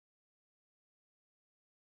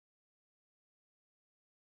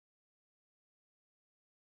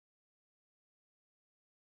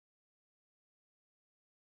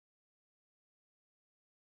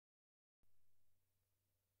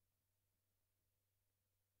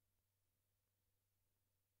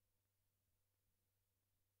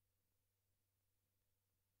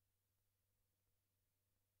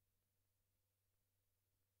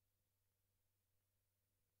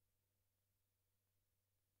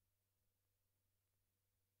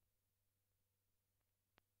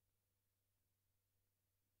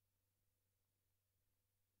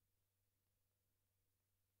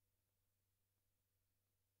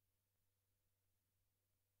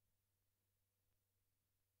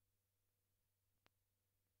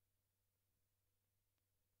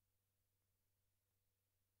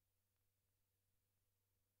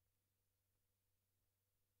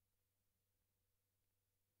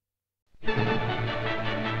Yes,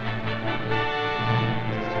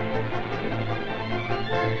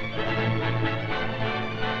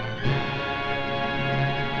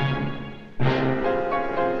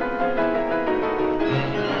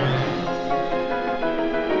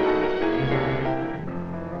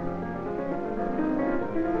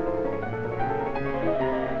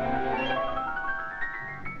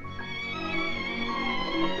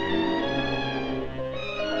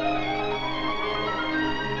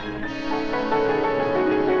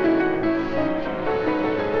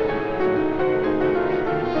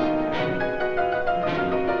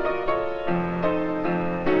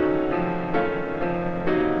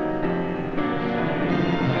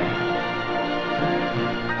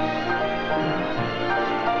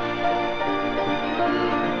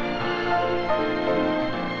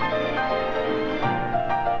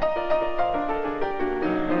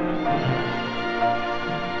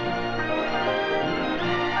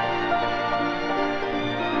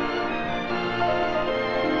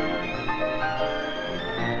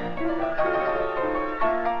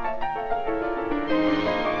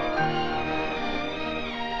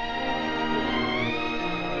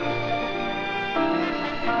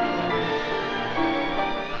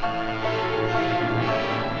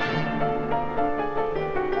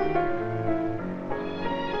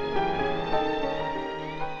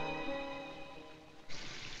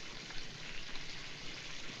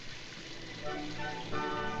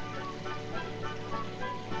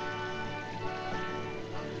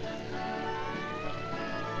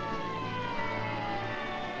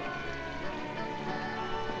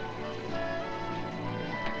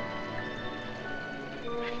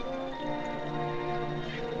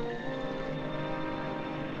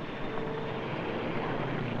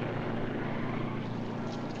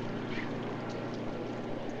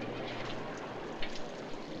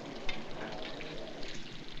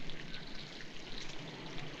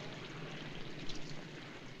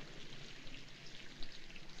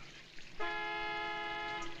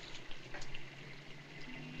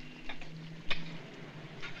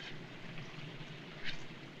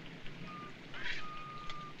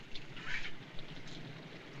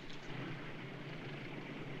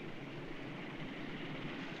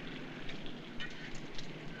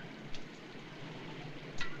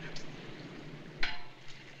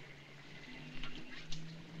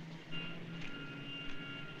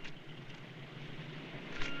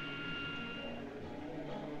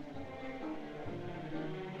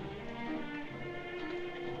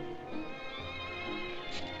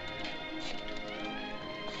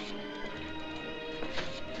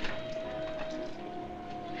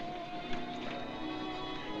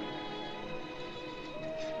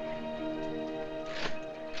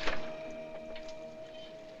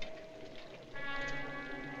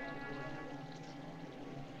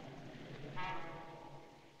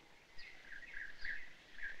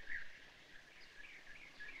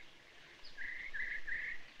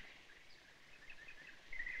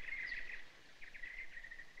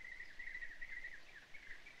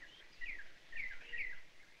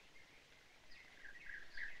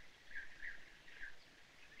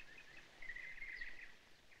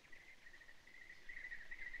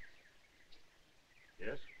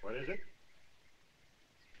 what is it?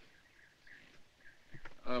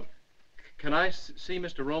 Can I see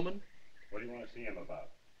Mr. Roman? What do you want to see him about?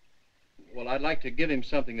 Well, I'd like to give him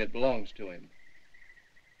something that belongs to him.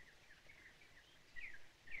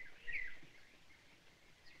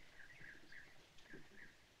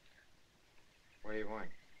 What do you want?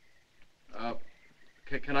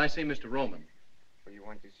 Can I see Mr. Roman? What do you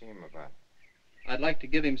want to see him about? I'd like to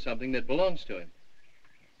give him something that belongs to him.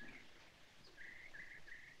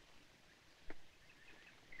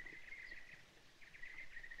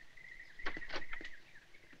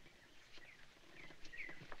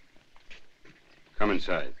 Come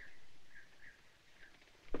inside.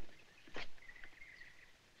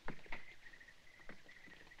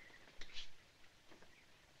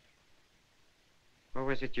 What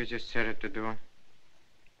was it you just said at the door?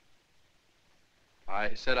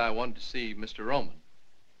 I said I wanted to see Mr. Roman.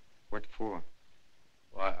 What for?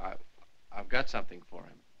 Well, I've got something for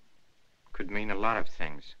him. Could mean a lot of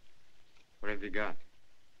things. What have you got?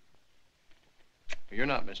 You're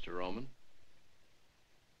not Mr. Roman.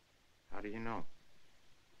 How do you know?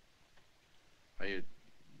 Well, you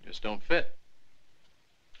just don't fit.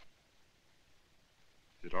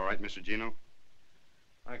 Is it all right, Mr. Gino?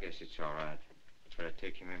 I guess it's all right. But I'd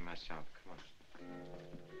take him in myself. Come on.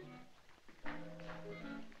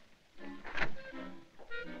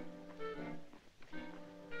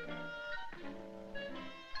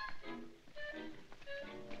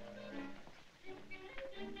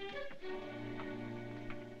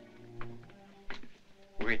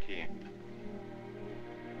 Wait here.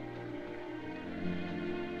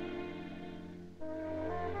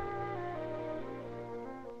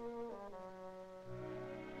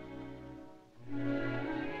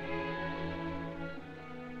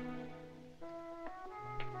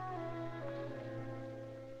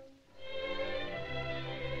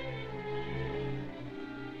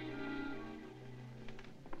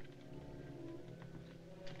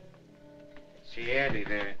 See Eddie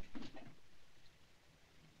there.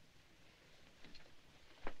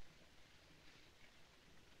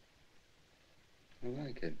 I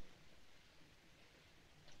like it.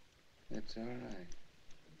 That's all right.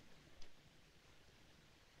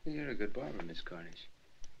 You're a good barber, Miss Cornish.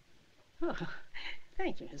 Oh,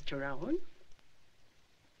 thank you, Mr. Rowan.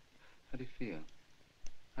 How do you feel?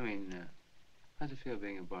 I mean, how's it feel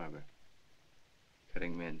being a barber?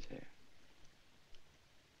 Cutting men's hair.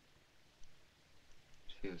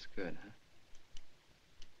 It feels good, huh?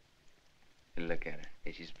 And look at her.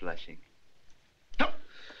 Hey, she's blushing.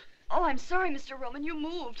 Oh, I'm sorry, Mr. Roman. You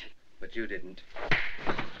moved. But you didn't.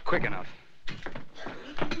 Quick enough.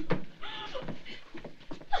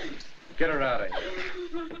 Get her out of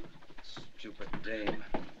here. Stupid dame.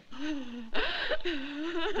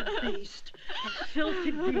 The beast. A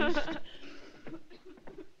filthy beast.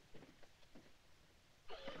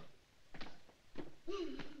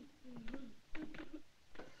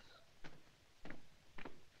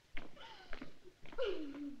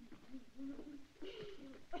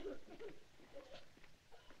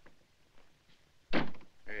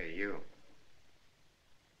 Hey, you.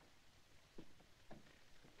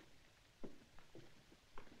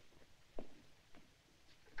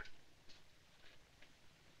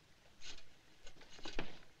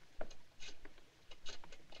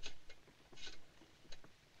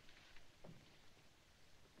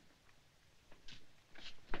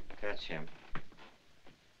 That's him.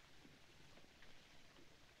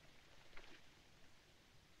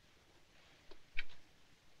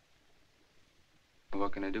 Well,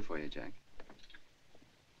 what can I do for you, Jack?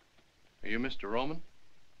 Are you Mr. Roman?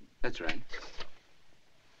 That's right.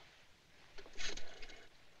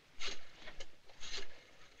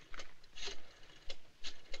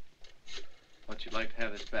 Thought you'd like to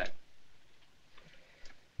have this back.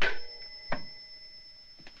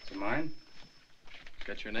 Is it mine? It's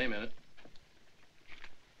got your name in it.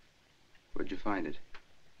 Where'd you find it?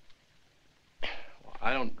 Well,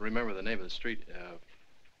 I don't remember the name of the street. It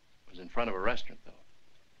was in front of a restaurant, though.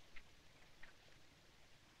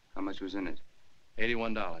 How much was in it?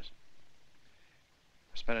 $81. I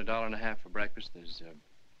spent $1.50 for breakfast. There's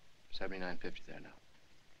 $79.50 there now.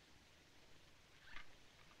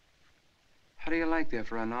 How do you like that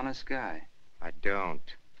for an honest guy? I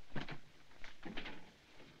don't.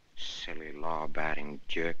 Silly law-abiding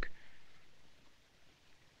jerk.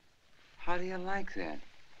 How do you like that?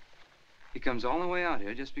 He comes all the way out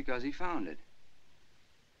here just because he found it.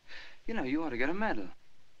 You know, you ought to get a medal.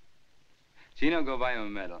 Gino, go buy him a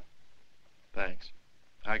medal. Thanks.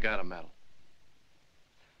 I got a medal.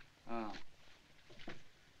 Oh.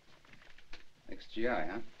 Ex-GI,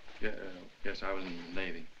 huh? Yeah, yes, I was in the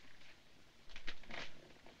Navy.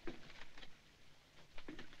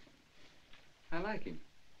 I like him.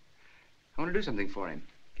 I want to do something for him.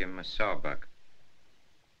 Give him a sawbuck.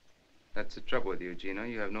 That's the trouble with you, Gino.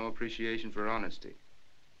 You have no appreciation for honesty.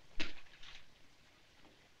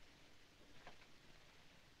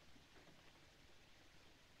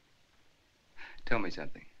 Tell me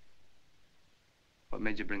something. What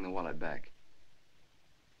made you bring the wallet back?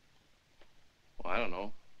 Well, I don't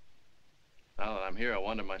know. Now that I'm here, I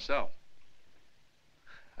wonder myself.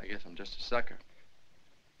 I guess I'm just a sucker.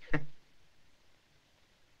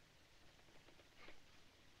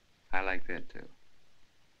 I like that, too.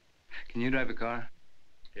 Can you drive a car?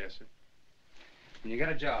 Yes, sir. You got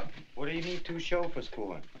a job. What do you need two chauffeurs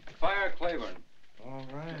for? Fire Claiborne. All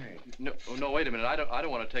right. No, no, wait a minute. I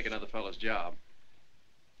don't want to take another fellow's job.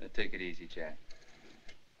 Take it easy, Chad.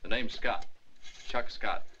 The name's Scott. Chuck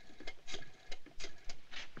Scott.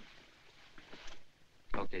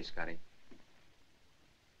 Okay, Scotty.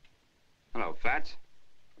 Hello, Fats.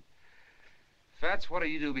 Fats, what do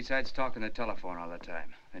you do besides talking the telephone all the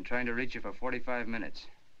time? Been trying to reach you for 45 minutes.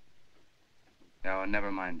 Oh,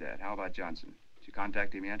 never mind that. How about Johnson? Did you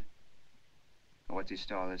contact him yet? Or what's he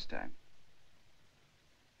stall this time?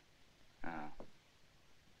 Oh.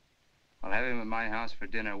 I'll have him at my house for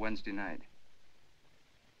dinner Wednesday night.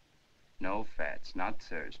 No, Fats, not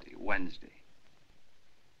Thursday. Wednesday.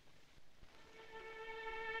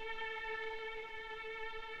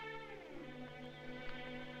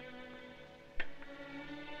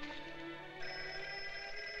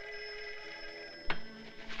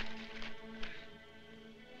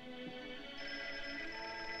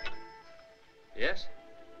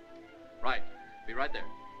 right there.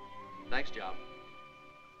 Thanks, John.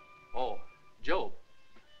 Oh, Job.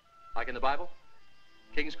 Like in the Bible?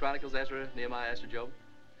 Kings, Chronicles, Ezra, Nehemiah, Esther, Job?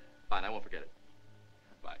 Fine, I won't forget it.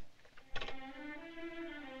 Bye.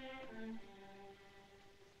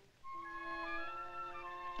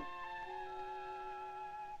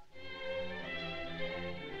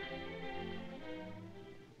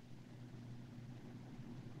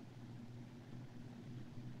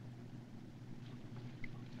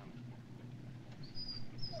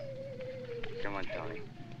 Come on, Tony.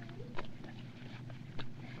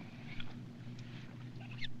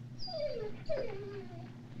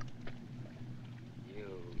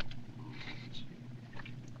 You.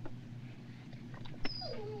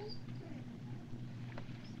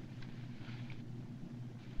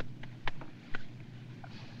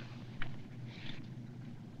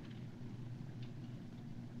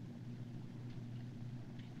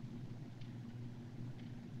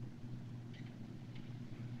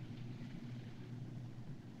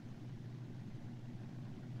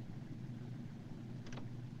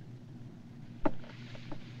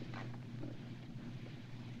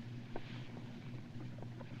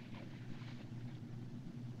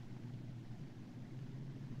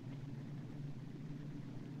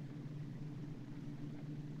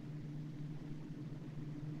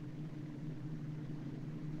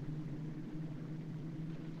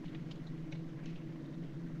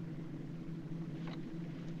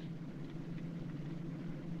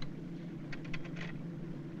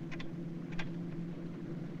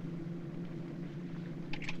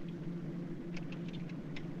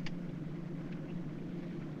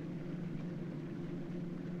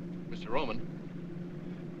 Mr. Roman,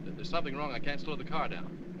 there's something wrong. I can't slow the car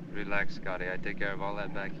down. Relax, Scotty. I take care of all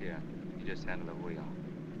that back here. You just handle the wheel.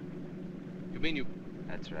 You mean you...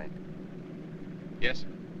 That's right. Yes?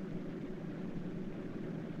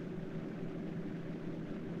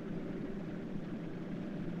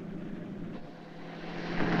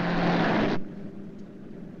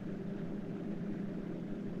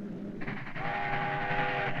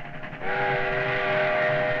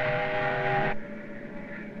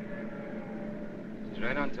 He's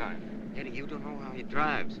right on time. Eddie, you don't know how he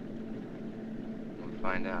drives. We'll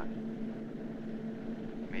find out.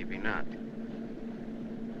 Maybe not.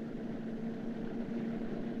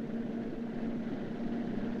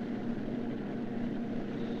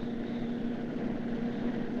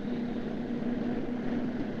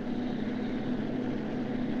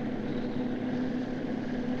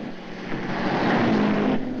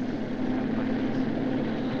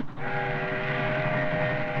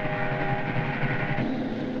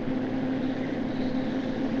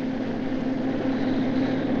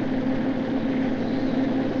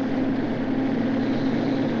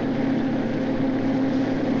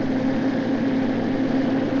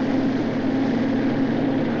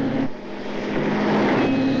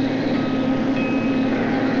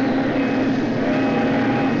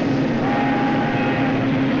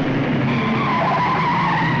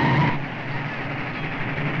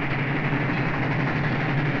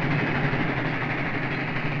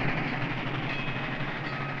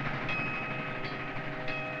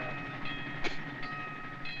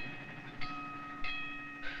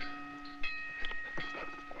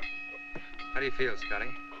 How do you feel, Scotty?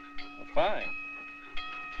 Fine.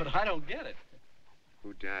 But I don't get it.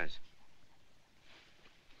 Who does?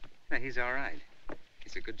 Yeah, he's all right.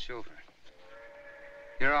 He's a good chauffeur.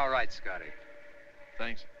 You're all right, Scotty.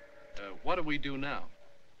 Thanks. What do we do now?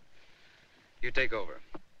 You take over.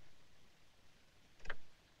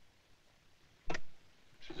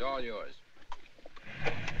 She's all yours.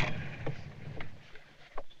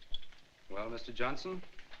 Well, Mr. Johnson,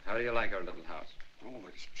 how do you like our little house? Oh,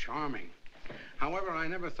 it's charming. However, I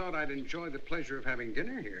never thought I'd enjoy the pleasure of having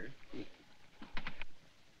dinner here.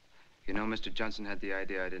 You know, Mr. Johnson had the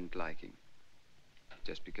idea I didn't like him.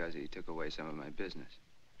 Just because he took away some of my business.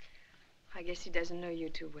 I guess he doesn't know you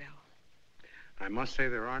too well. I must say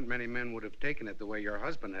there aren't many men would have taken it the way your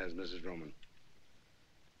husband has, Mrs. Roman.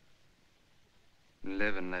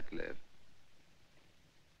 Live and let live.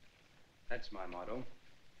 That's my motto.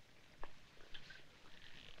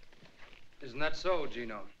 Isn't that so,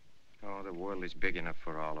 Gino? Oh, the world is big enough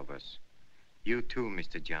for all of us. You too,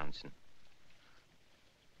 Mr. Johnson.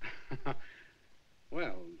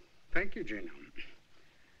 Well, thank you, Gino.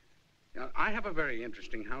 I have a very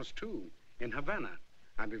interesting house, too, in Havana.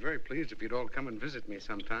 I'd be very pleased if you'd all come and visit me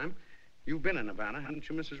sometime. You've been in Havana, haven't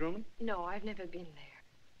you, Mrs. Roman? No, I've never been there.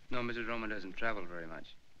 No, Mrs. Roman doesn't travel very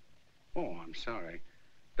much. Oh, I'm sorry.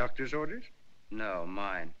 Doctor's orders? No,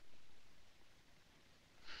 mine.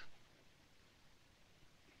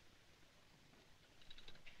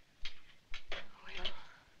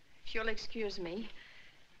 If you'll excuse me,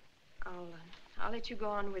 I'll let you go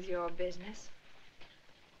on with your business.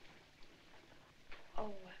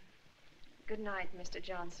 Oh, good night, Mr.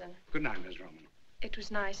 Johnson. Good night, Miss Roman. It was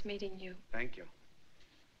nice meeting you. Thank you.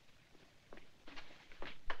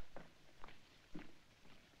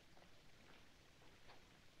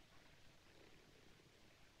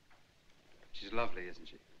 She's lovely, isn't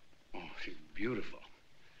she? Oh, she's beautiful.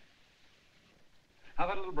 How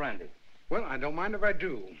about a little brandy? Well, I don't mind if I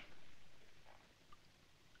do.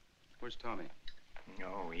 Where's Tommy?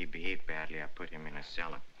 No, he behaved badly. I put him in a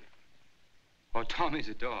cellar. Oh, Tommy's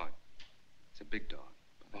a dog. It's a big dog.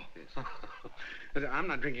 Like this. I'm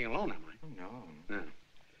not drinking alone, am I? No. No.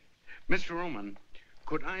 Mr. Roman,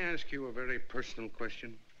 could I ask you a very personal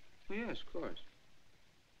question? Oh, yes, of course.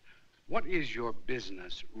 What is your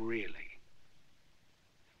business, really?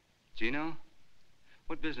 Gino,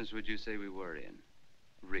 what business would you say we were in?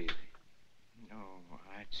 Really? No,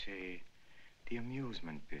 I'd say the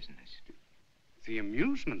amusement business. The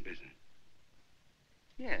amusement business?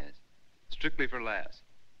 Yes. Strictly for laughs.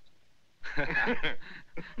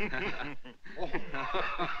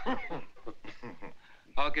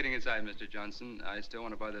 All kidding aside, Mr. Johnson, I still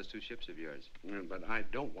want to buy those 2 ships of yours. But I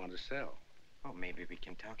don't want to sell. Oh, maybe we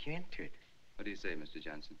can talk you into it. What do you say, Mr.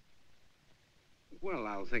 Johnson? Well,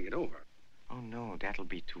 I'll think it over. Oh, no, that'll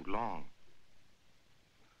be too long.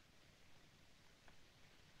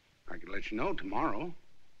 I could let you know tomorrow.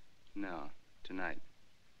 No, tonight.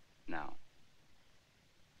 Now.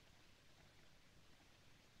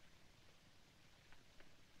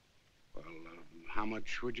 Well, how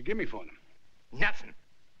much would you give me for them? Nothing.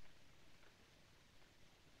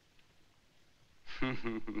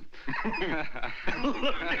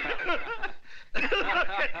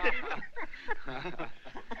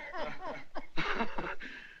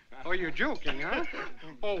 Oh, you're joking, huh?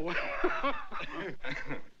 Oh.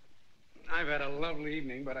 I've had a lovely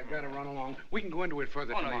evening, but I gotta run along. We can go into it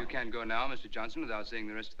further tomorrow. No, you can't go now, Mr. Johnson, without seeing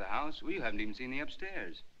the rest of the house. Well, you haven't even seen the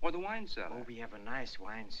upstairs. Or the wine cellar. Oh, we have a nice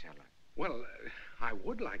wine cellar. Well, I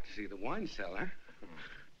would like to see the wine cellar.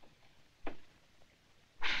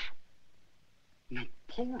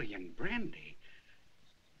 Napoleon brandy?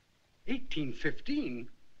 1815?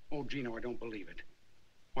 Oh, Gino, I don't believe it.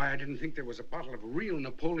 Why, I didn't think there was a bottle of real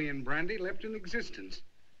Napoleon brandy left in existence.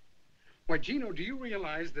 Why, Gino, do you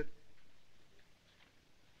realize that...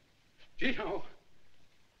 Gino!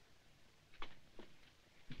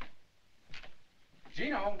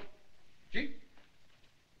 Gino!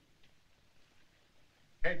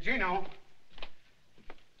 Hey, Gino!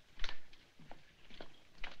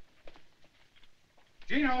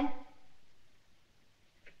 Gino!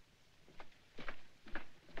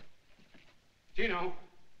 Gino!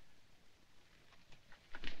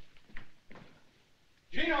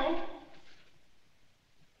 Gino!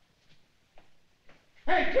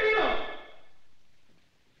 Hey, Gino!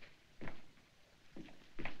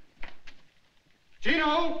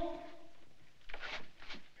 Gino!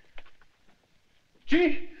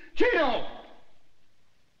 Gino!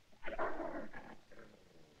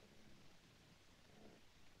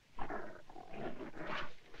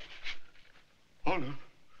 Oh, no.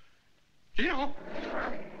 Gino!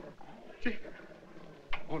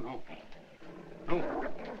 Oh, no. No.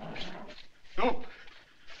 No.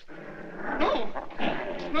 No!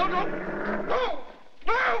 No, no! No!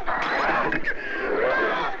 No!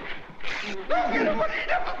 No, get away!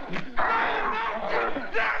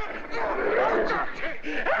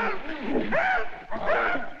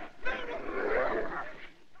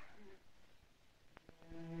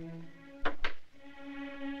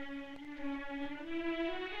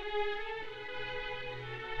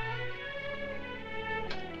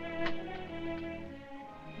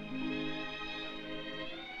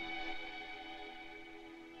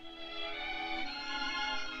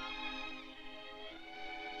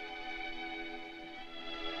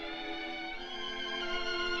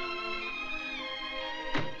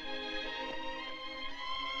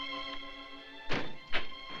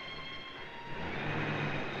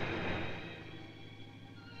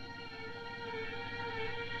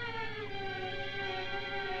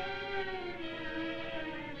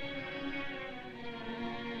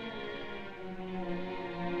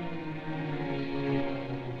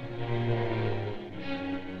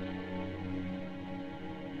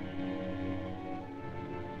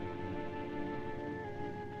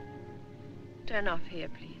 Turn off here,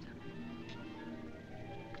 please.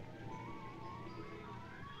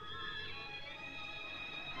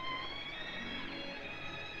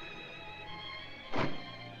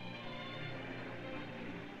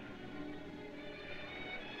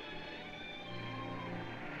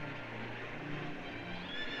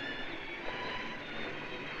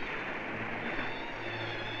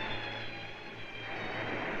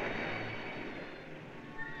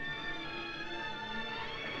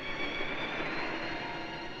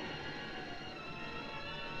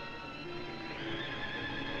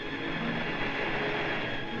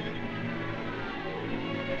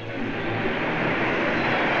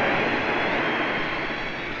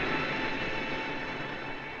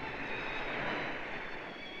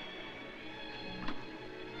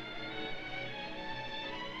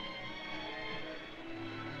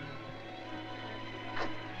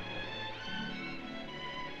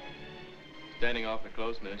 Standing awfully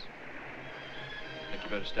close, miss. Think you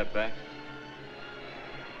better step back?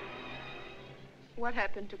 What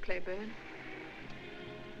happened to Claiborne?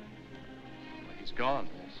 Well, he's gone,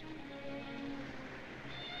 miss.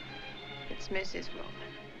 It's Mrs. Roman.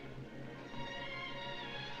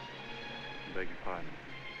 I beg your pardon.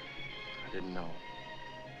 I didn't know.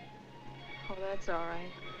 Oh, that's all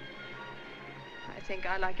right. I think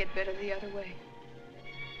I like it better the other way.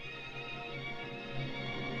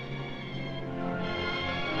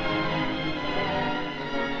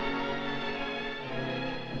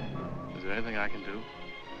 Is there anything I can do?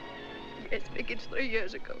 It's big. It's 3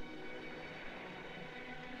 years ago.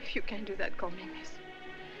 If you can't do that, call me miss.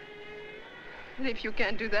 And if you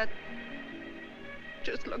can't do that,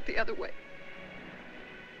 just look the other way.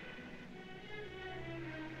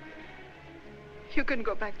 You can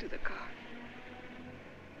go back to the car.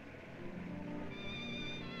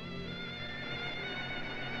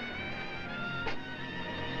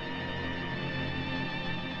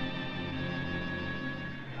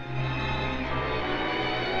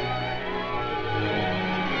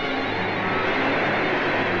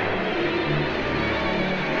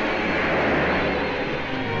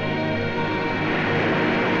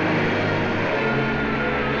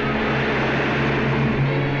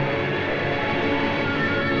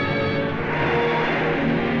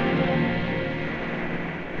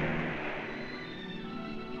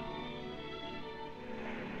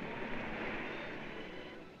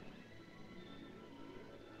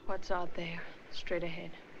 What's out there, straight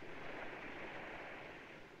ahead?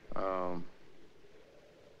 Well,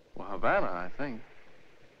 Havana, I think.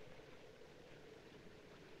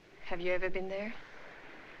 Have you ever been there?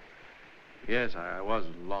 Yes, I was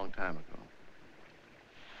a long time ago.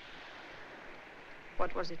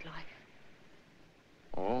 What was it like?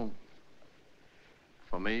 Oh,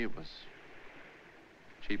 for me, it was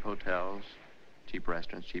cheap hotels, cheap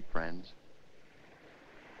restaurants, cheap friends.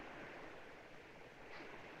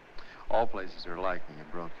 All places are alike when you're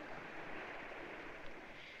broke.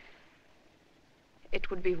 It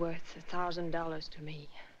would be worth $1,000 to me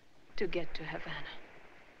to get to Havana.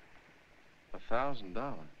 $1,000?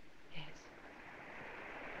 Yes.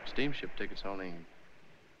 Steamship tickets only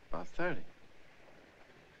about 30.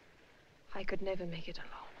 I could never make it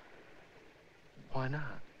alone. Why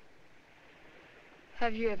not?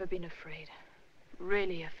 Have you ever been afraid?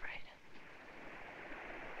 Really afraid?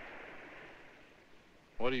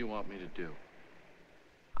 What do you want me to do?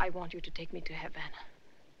 I want you to take me to Havana.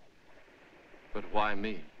 But why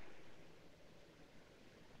me?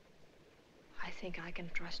 I think I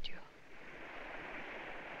can trust you.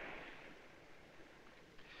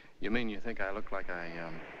 You mean you think I look like I,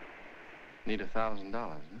 need $1,000, huh?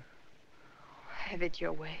 Have it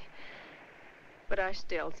your way. But I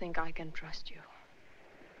still think I can trust you.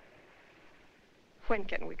 When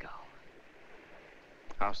can we go?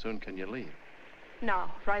 How soon can you leave?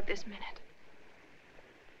 Now, right this minute.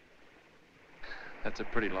 That's a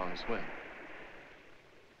pretty long swim.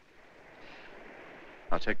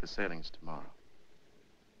 I'll check the sailings tomorrow.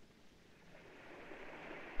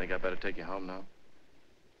 Think I better take you home now?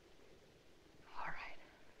 All right.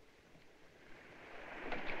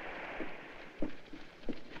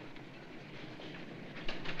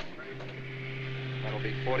 That'll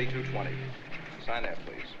be 4220. Sign there,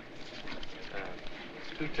 please.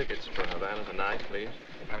 2 tickets for Havana tonight, please.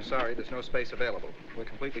 I'm sorry, there's no space available. We're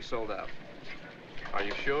completely sold out. Are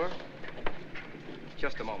you sure?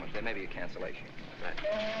 Just a moment. There may be a cancellation. Right.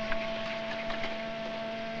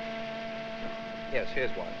 Yes,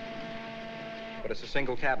 here's one. But it's a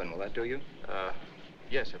single cabin. Will that do you?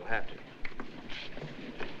 Yes, it'll have to.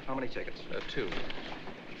 How many tickets? 2.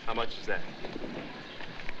 How much is that?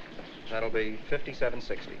 That'll be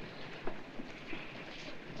 $57.60.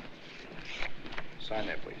 Sign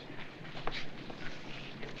there, please.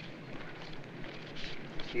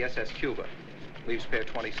 The SS Cuba. Leaves Pier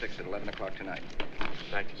 26 at 11 o'clock tonight.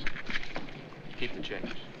 Thank you, sir. Keep the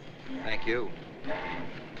change. Thank you.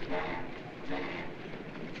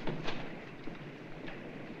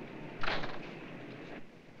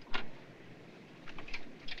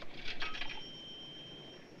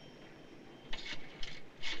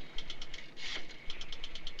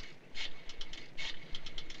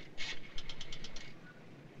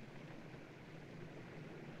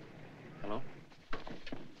 Hello?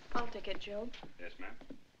 I'll take it, Joe. Yes, ma'am.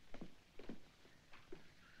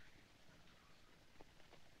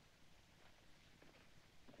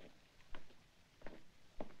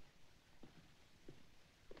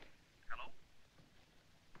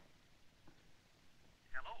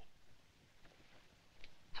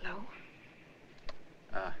 Hello?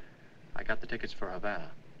 I got the tickets for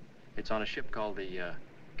Havana. It's on a ship called the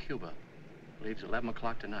Cuba. Leaves 11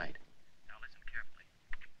 o'clock tonight. Now listen carefully.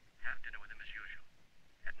 Have dinner with him as usual.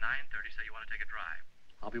 At 9:30, say you want to take a drive.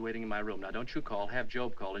 I'll be waiting in my room. Now, don't you call. Have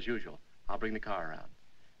Job call as usual. I'll bring the car around.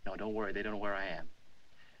 No, don't worry. They don't know where I am.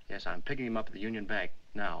 Yes, I'm picking him up at the Union Bank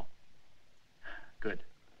now. Good.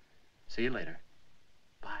 See you later.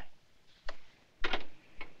 Bye.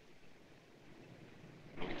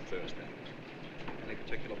 Only Thursday. Any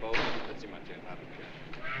particular boat? Let's see my tent. I don't care.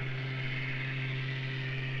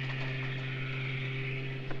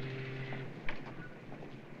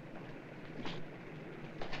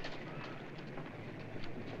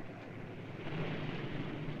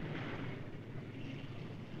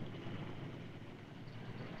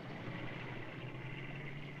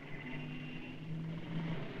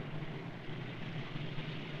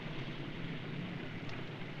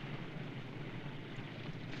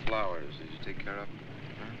 Flowers, did you take care of them?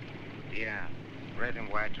 Huh? Yeah, red and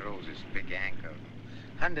white roses, big anchor.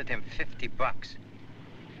 $150.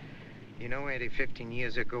 You know, Eddie, 15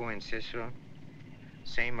 years ago in Cicero,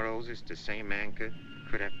 same roses, the same anchor,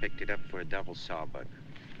 could have picked it up for a double sawbuck.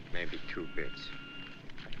 Maybe 2 bits.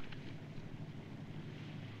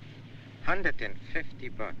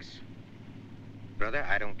 $150. Brother,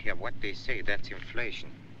 I don't care what they say, that's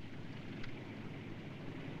inflation.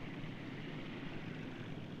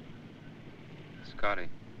 Scotty.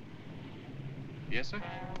 Yes, sir?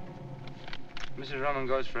 Mrs. Roman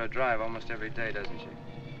goes for a drive almost every day, doesn't she?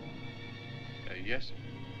 Yes, sir.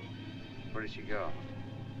 Where does she go?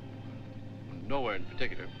 Nowhere in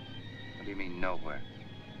particular. What do you mean, nowhere?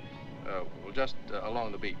 Well, just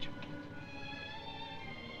along the beach.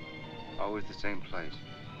 Always the same place.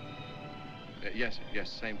 Yes, sir.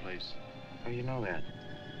 Yes, same place. How do you know that?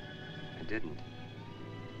 I didn't.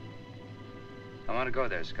 I want to go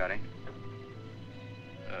there, Scotty.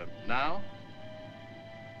 Now?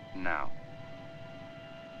 Now.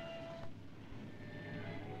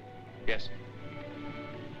 Yes, sir.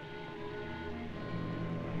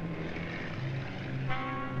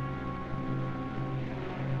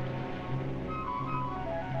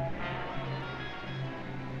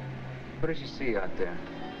 What does she see out there?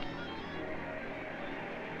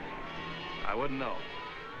 I wouldn't know.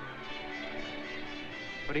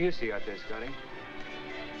 What do you see out there, Scotty?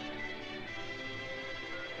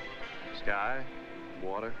 Sky,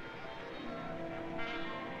 water.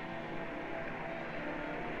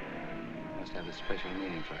 Must have a special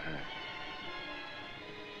meaning for her.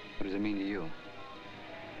 What does it mean to you?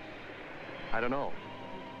 I don't know.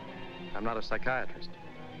 I'm not a psychiatrist.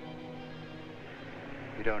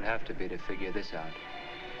 You don't have to be to figure this out.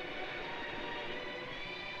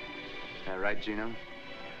 Is that right, Gino?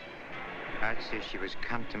 I'd say she was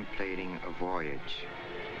contemplating a voyage.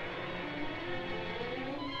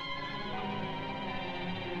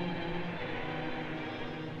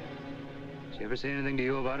 Did she ever say anything to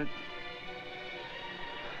you about it?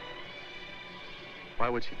 Why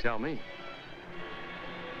would she tell me?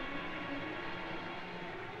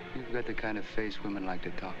 You've got the kind of face women like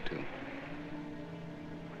to talk to.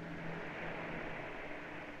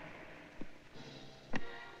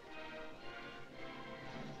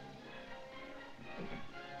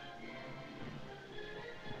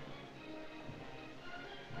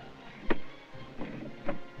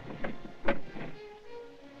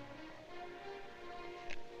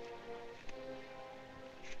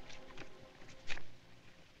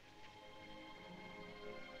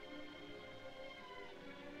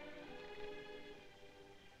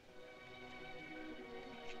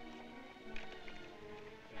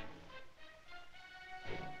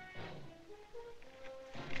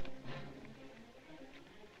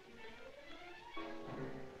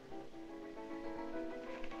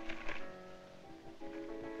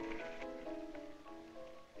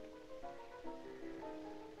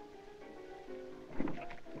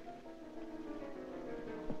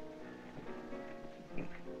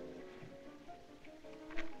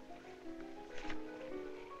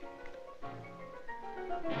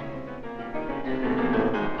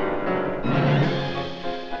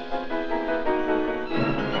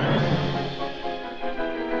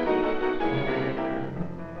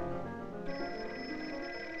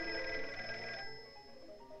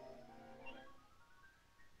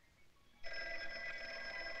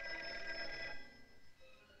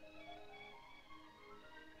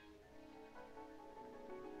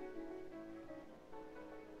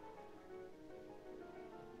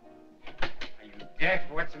 Jeff,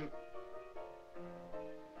 what's the...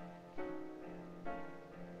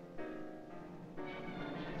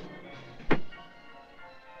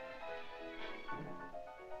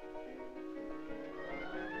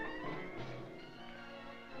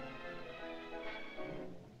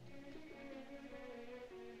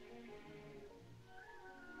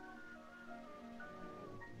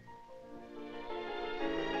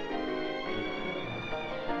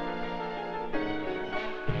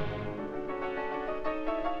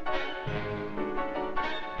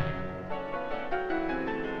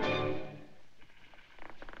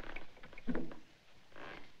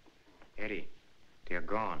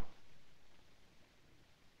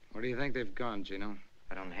 Where do you think they've gone, Gino?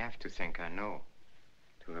 I don't have to think, I know.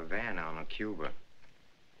 To Havana on a Cuba.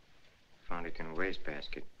 Found it in a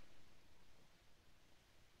wastebasket.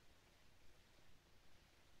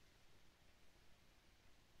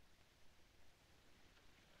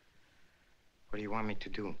 What do you want me to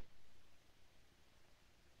do?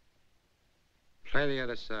 Play the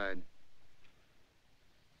other side.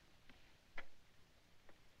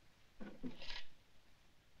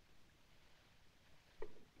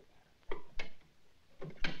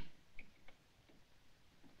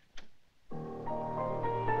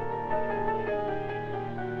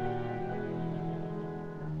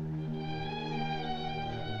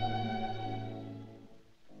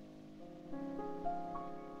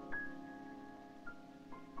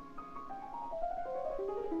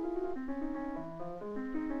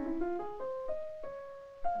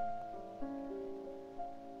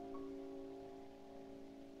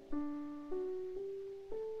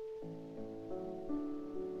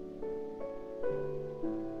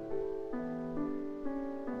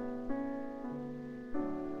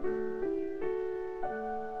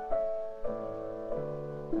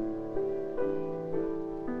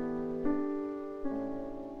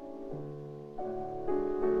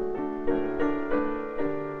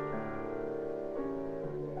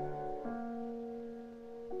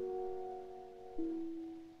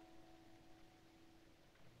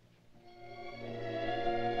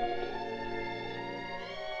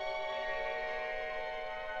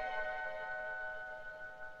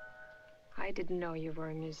 I didn't know you were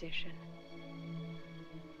a musician.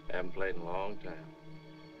 Haven't played in a long time.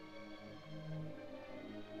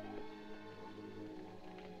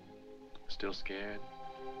 Still scared?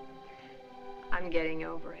 I'm getting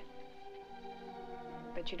over it.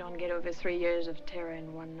 But you don't get over 3 years of terror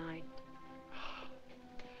in one night.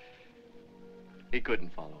 He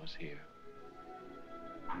couldn't follow us here.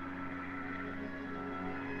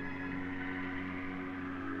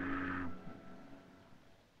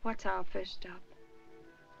 What's our first stop?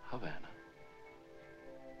 Havana.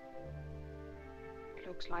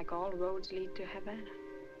 Looks like all roads lead to Havana.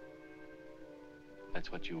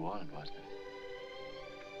 That's what you wanted, wasn't it?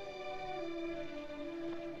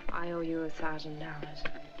 I owe you $1,000.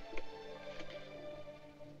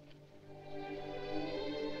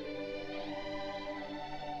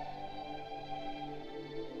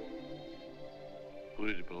 Who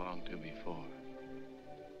did it belong to before?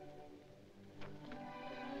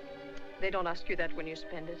 They don't ask you that when you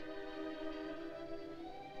spend it.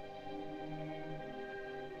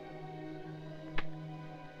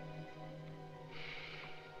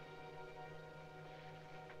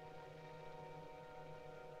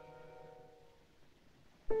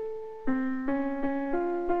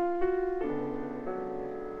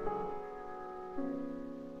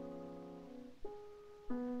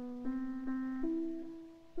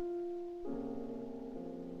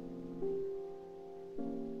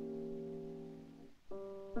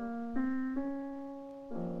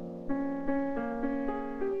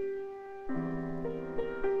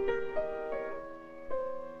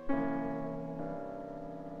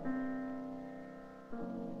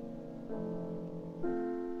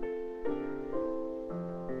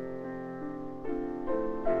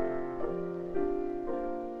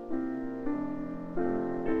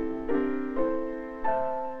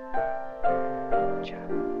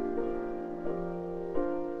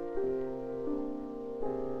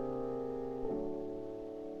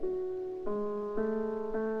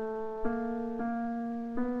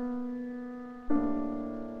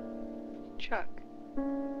 Chuck.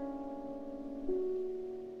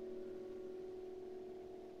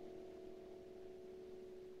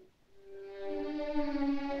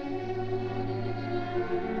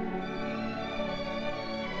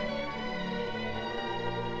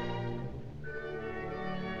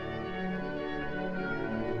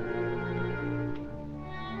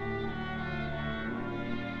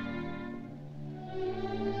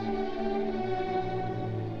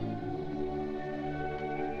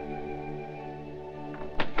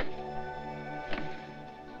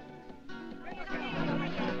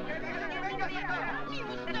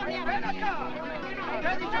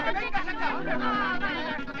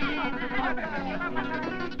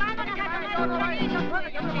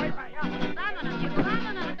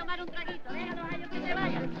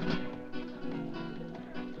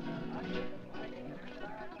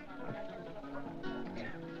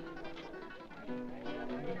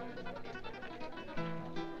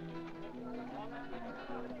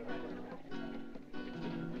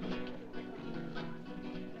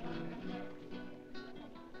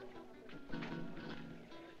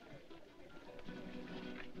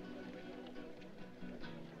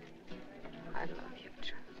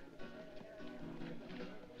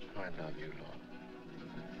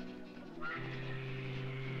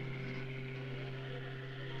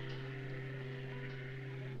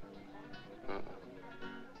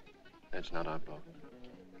 That's not our boat.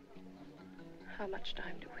 How much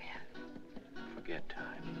time do we have? Forget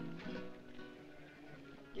time.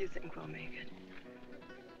 You think we'll make it?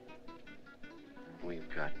 We've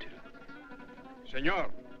got to.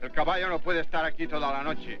 Señor, el caballo no puede estar aquí toda la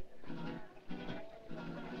noche.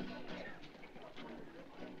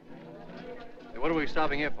 Hey, what are we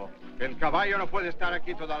stopping here for? El caballo no puede estar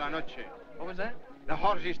aquí toda la noche. What was that? The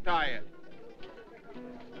horse is tired.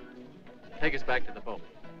 Take us back to the boat.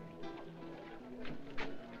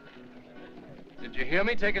 Did you hear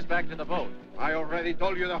me? Take us back to the boat. I already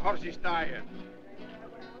told you the horse is tired.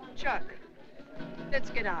 Chuck, let's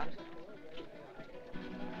get out.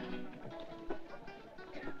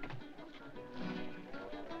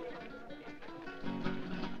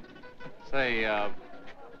 Say, our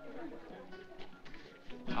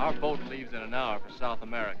boat leaves in an hour for South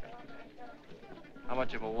America. How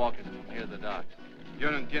much of a walk is it from here to the docks? Yo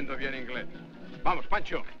no entiendo bien inglés. Vamos,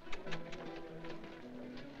 Pancho.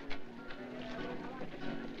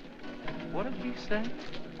 What did he say?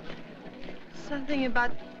 Something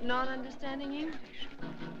about not understanding English.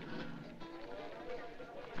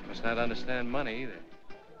 Must not understand money either.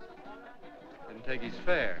 Didn't take his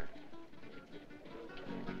fare.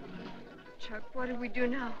 Chuck, what do we do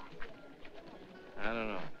now? I don't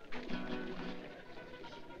know.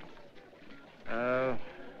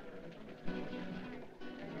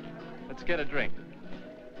 Let's get a drink.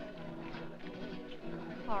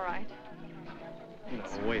 All right. No,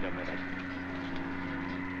 wait a minute.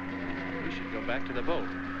 We should go back to the boat.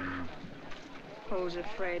 Who's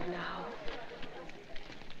afraid now?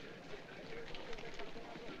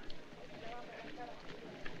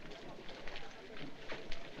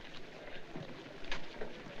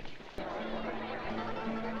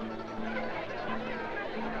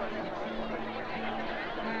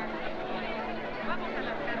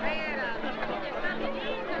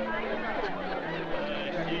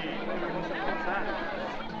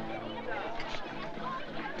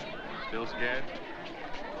 Still scared?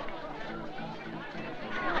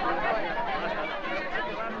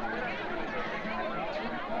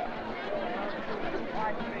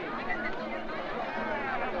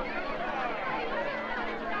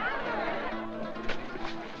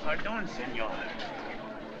 Pardon, senor.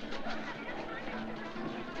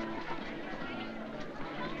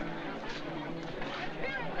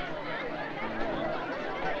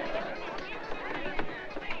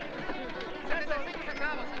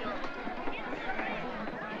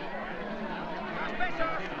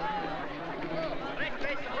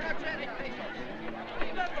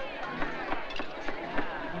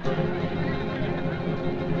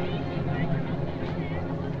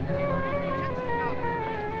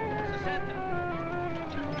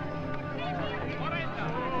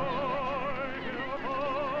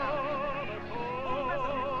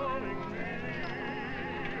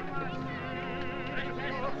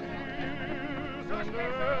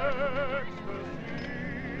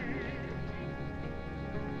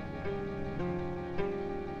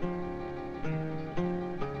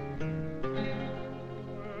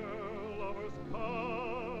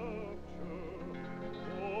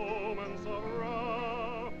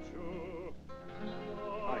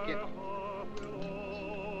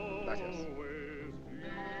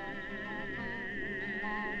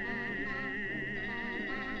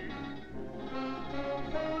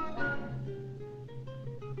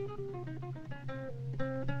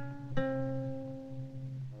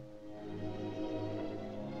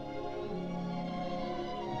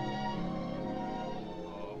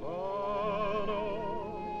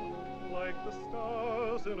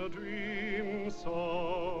 In a dream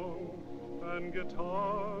song and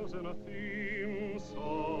guitars in a theme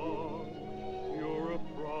song, you're a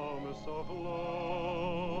promise of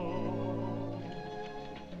love.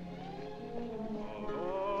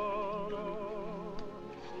 Havana,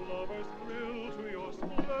 lovers thrill to your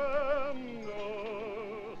splendors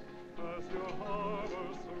as your harbor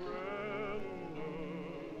surrenders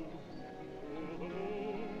to the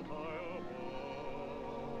moon high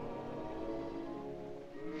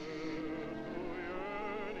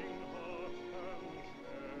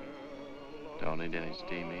Don't need any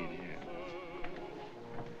steam heat here.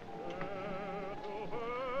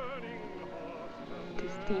 The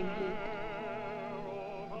steam heat.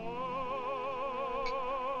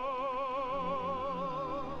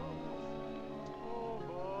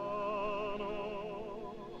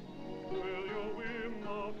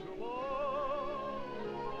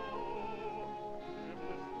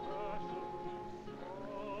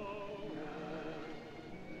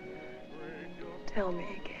 Tell me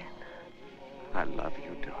again. I love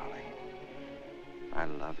you, darling. I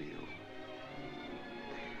love you.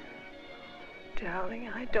 Darling,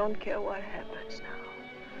 I don't care what happens now.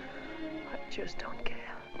 I just don't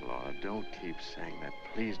care. Lord, don't keep saying that.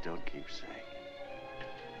 Please don't keep saying it.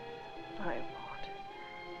 I won't.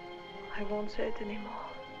 I won't say it anymore.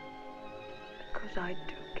 Because I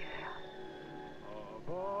do care.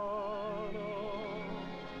 Havana,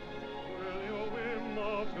 will your whim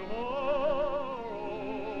of tomorrow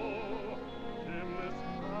dim this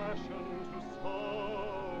passion to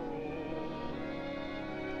sorrow?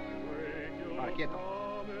 Break your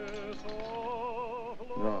promise of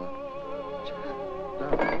love.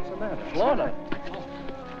 What's the matter? Lorre.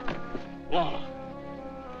 Lorre.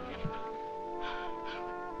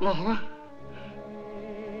 Lorre.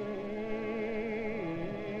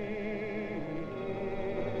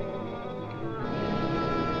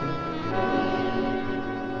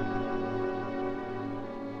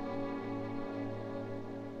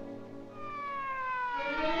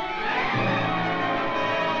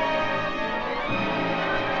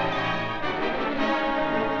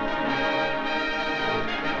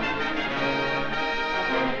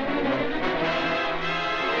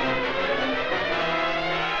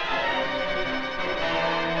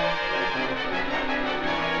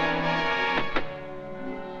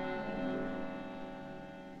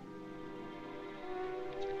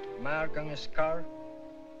 Mark on his scar?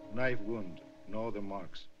 Knife wound. No other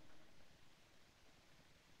marks.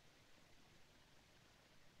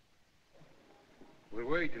 We're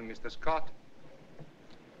waiting, Mr. Scott.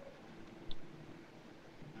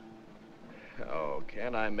 Oh,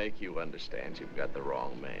 can I make you understand you've got the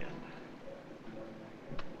wrong man?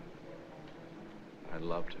 I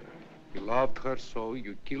loved her. You loved her, so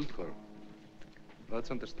you killed her.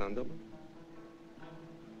 That's understandable.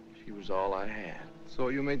 She was all I had. So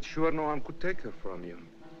you made sure no one could take her from you.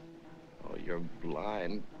 Oh, you're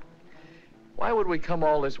blind. Why would we come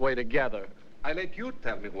all this way together? I let you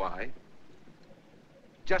tell me why.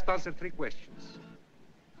 Just answer 3 questions.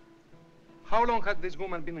 How long had this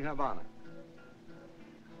woman been in Havana?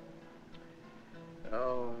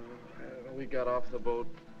 Oh, we got off the boat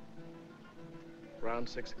around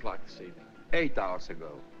 6 o'clock this evening. 8 hours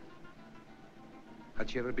ago. Had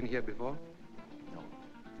she ever been here before? No.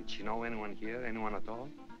 Did she know anyone here, anyone at all?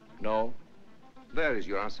 No. There is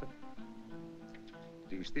your answer.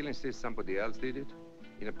 Do you still insist somebody else did it?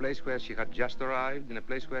 In a place where she had just arrived, in a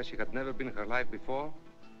place where she had never been in her life before?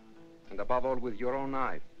 And above all, with your own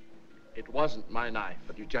knife. It wasn't my knife.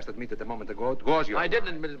 But you just admitted a moment ago it was your knife. I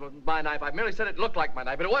didn't admit it was my knife. I merely said it looked like my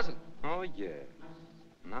knife, but it wasn't. Oh, yes.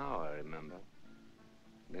 Now I remember.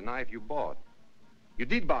 The knife you bought. You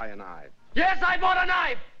did buy a knife. Yes, I bought a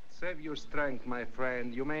knife! Save your strength, my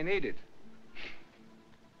friend. You may need it.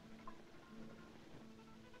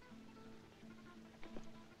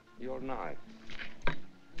 Your knife.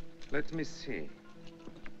 Let me see.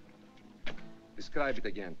 Describe it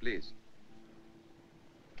again, please.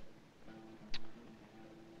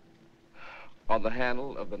 On the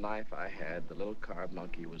handle of the knife I had, the little carved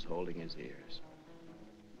monkey was holding his ears.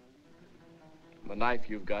 The knife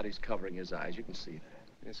you've got, he's covering his eyes. You can see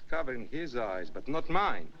that. He's covering his eyes, but not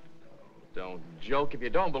mine. Don't joke. If you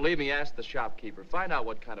don't believe me, ask the shopkeeper. Find out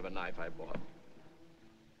what kind of a knife I bought.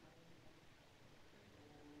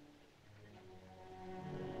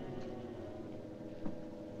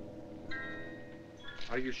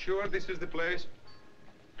 Are you sure this is the place?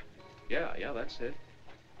 Yeah, that's it.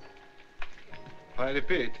 I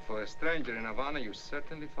repeat, for a stranger in Havana, you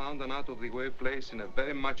certainly found an out-of-the-way place in a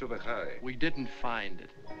very much of a hurry. We didn't find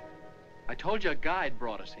it. I told you a guide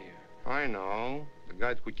brought us here. I know. The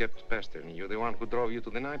guide who kept pestering you, the one who drove you to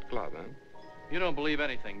the nightclub, huh? You don't believe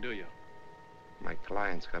anything, do you? My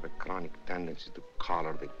clients have a chronic tendency to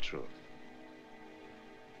color the truth.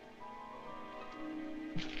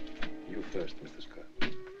 You first, Mr. Scott.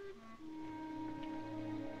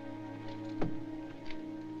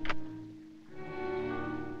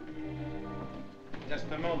 Just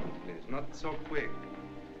a moment, please. Not so quick.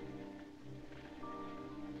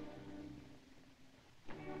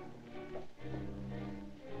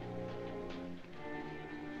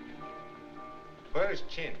 Where is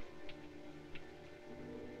Chin?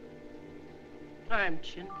 I'm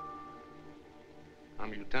Chin.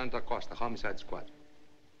 I'm Lieutenant Acosta, Homicide Squad.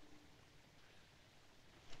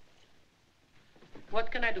 What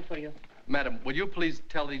can I do for you? Madam, will you please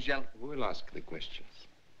tell these gentlemen... We'll ask the questions.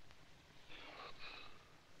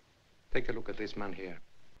 Take a look at this man here.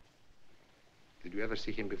 Did you ever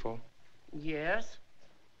see him before? Yes.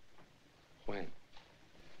 When?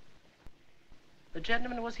 The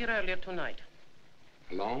gentleman was here earlier tonight.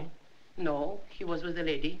 Alone? No, he was with a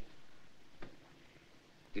lady.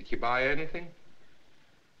 Did he buy anything?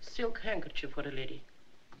 Silk handkerchief for a lady.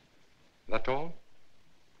 That all?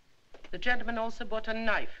 The gentleman also bought a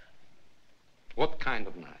knife. What kind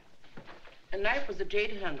of knife? A knife with a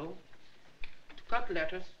jade handle, to cut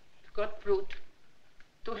letters, to cut fruit,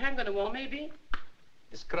 to hang on a wall, maybe.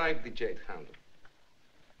 Describe the jade handle.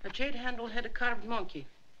 The jade handle had a carved monkey.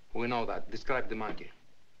 We know that. Describe the monkey.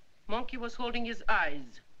 Monkey was holding his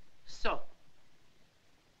eyes. So.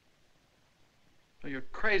 Oh, you're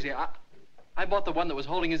crazy. I bought the one that was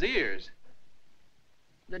holding his ears.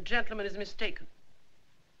 The gentleman is mistaken.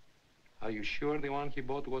 Are you sure the one he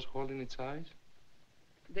bought was holding its eyes?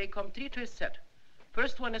 They come 3 to a set.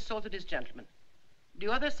 First one is sold to this gentleman. The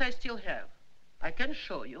others I still have. I can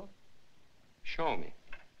show you. Show me.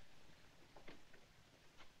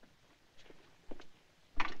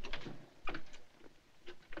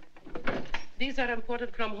 These are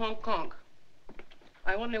imported from Hong Kong.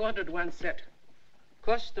 I only ordered 1 set.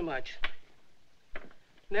 Cost too much.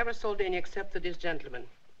 Never sold any except to this gentleman.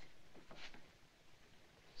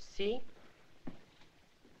 See?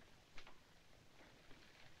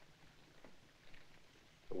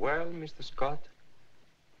 Well, Mr. Scott?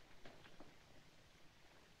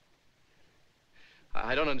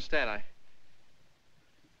 I don't understand.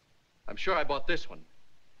 I'm sure I bought this one.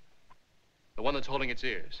 The one that's holding its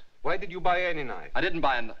ears. Why did you buy any knife? I didn't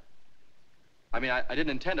buy a knife. I mean, I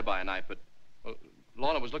didn't intend to buy a knife, but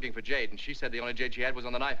Lorna was looking for jade, and she said the only jade she had was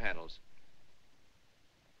on the knife handles.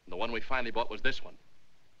 And the one we finally bought was this one.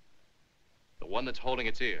 The one that's holding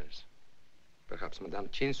its ears. Perhaps Madame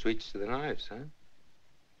Chin switched to the knives, huh?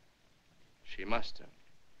 She must have.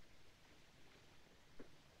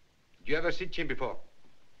 Did you ever see Chin before?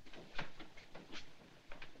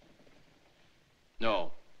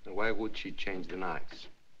 No. Then why would she change the knives?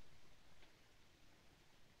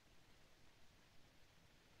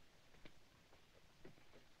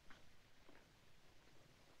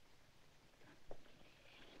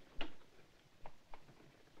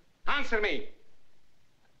 Answer me!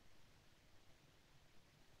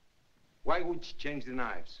 Why would she change the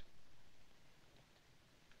knives?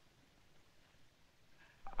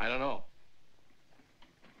 I don't know.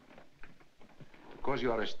 Because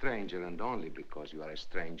you are a stranger, and only because you are a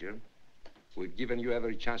stranger, we've given you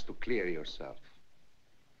every chance to clear yourself.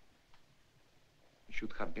 You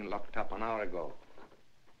should have been locked up an hour ago.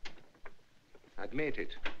 Admit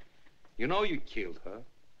it. You know you killed her.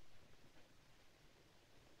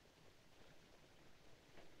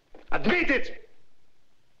 Admit it!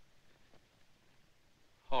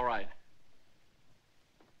 All right.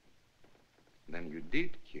 Then you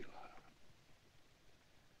did kill her.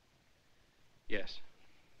 Yes.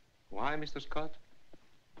 Why, Mr. Scott?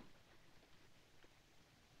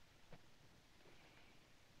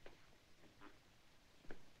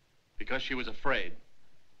 Because she was afraid.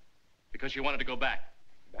 Because she wanted to go back.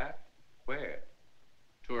 Back? Where?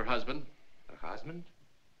 To her husband. Her husband?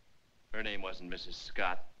 Her name wasn't Mrs.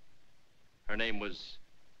 Scott. Her name was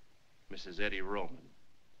Mrs. Eddie Roman.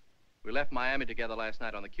 We left Miami together last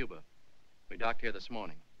night on the Cuba. We docked here this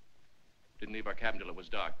morning. Didn't leave our cabin till it was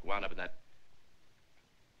dark. Wound up in that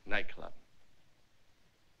nightclub.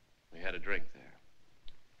 We had a drink there.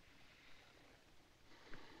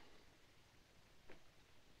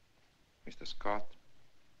 Mr. Scott,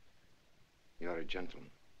 you're a gentleman.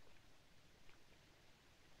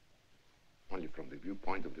 Only from the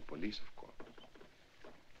viewpoint of the police, of course.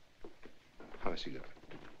 Have a cigarette.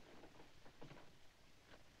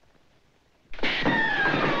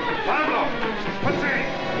 ¡Pablo! ¡José!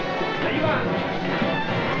 ¡Ahí va!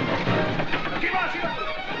 ¡Aquí va, aquí va!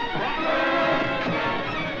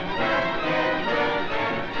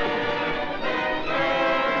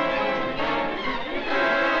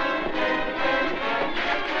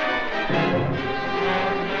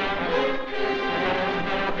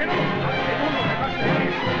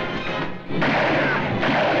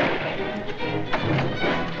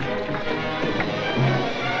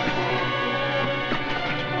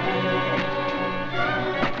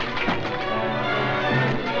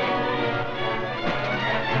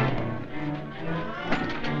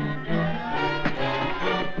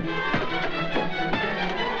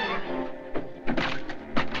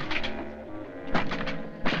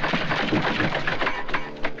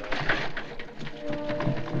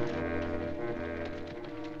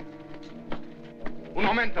 Un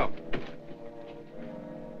momento.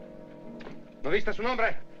 ¿No viste su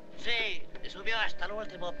nombre? Sí, subió hasta el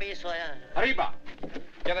último piso allá. Arriba.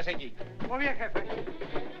 Quédese aquí. Muy bien, jefe.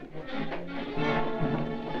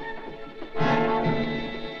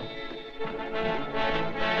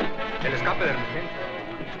 El escape de emergencia.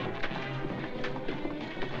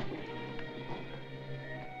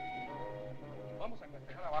 Vamos a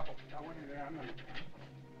festejar abajo. Está buena idea, ándale.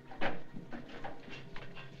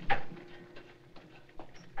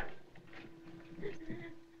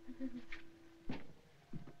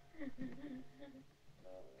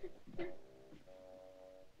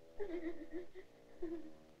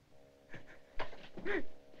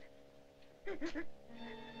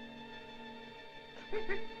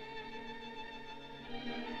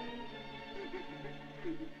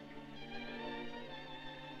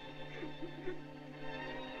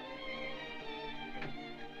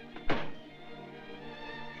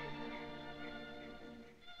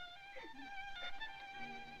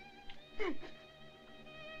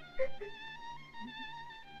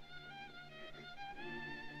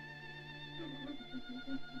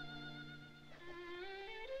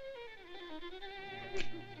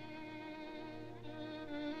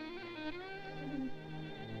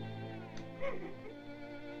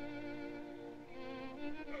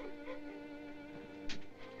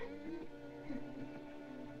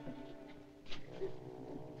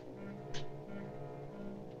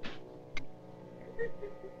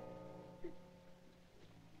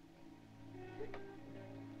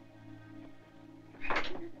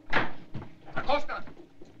 ¡Acosta!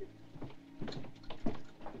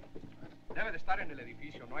 Debe de estar en el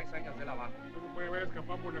edificio, no hay señas de la abajo. No puede haber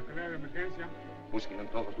escapado por la escalera de emergencia. Busquen en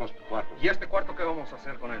todos los cuartos. ¿Y este cuarto qué vamos a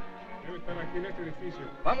hacer con él? Debe estar aquí en este edificio.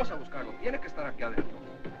 Vamos a buscarlo, tiene que estar aquí adentro.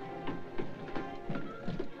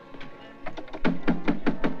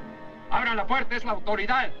 ¡Abran la puerta, es la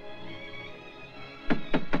autoridad!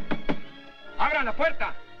 ¡Abran la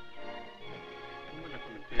puerta!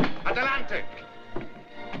 ¡Adelante!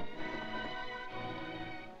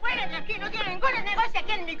 Fuera de aquí, no tiene ningún negocio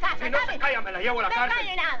aquí en mi casa, Si no ¿sabes? se calla, me la llevo a la cárcel. No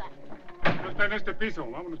calle nada. No está en este piso,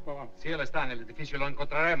 vámonos para abajo. Si él está en el edificio, lo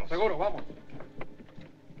encontraremos. Seguro, vamos.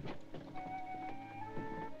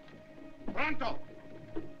 ¡Pronto!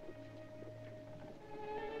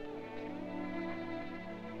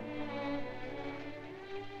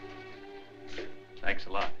 Thanks a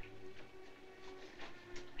lot.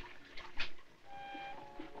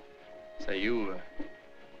 Say, you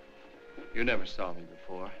never saw me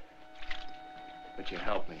before, but you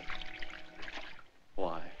helped me.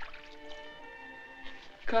 Why?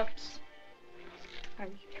 Cops. I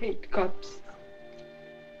hate cops.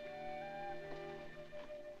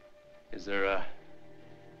 Is there,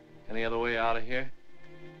 any other way out of here?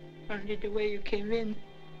 Only the way you came in.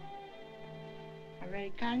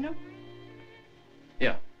 Americano?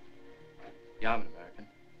 Yeah. Yeah, I'm an American.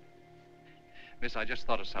 Miss, I just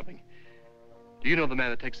thought of something. Do you know the man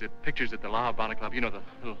that takes the pictures at the La Habana Club? You know, the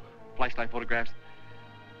little flashlight photographs?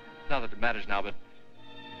 Not that it matters now, but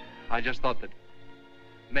I just thought that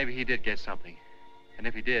maybe he did get something. And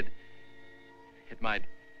if he did, it might...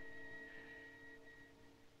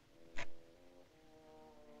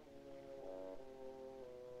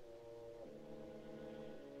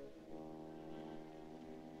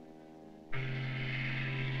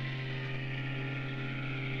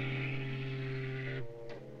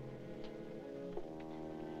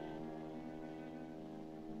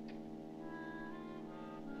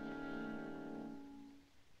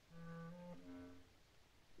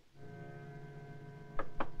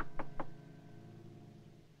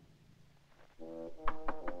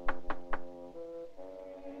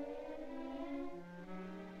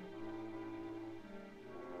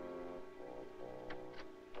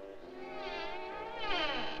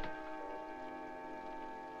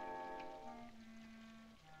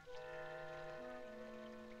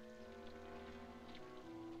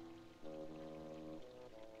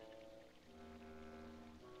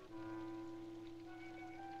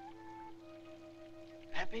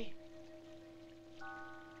 Happy?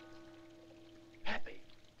 Happy?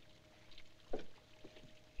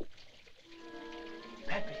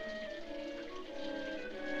 Happy?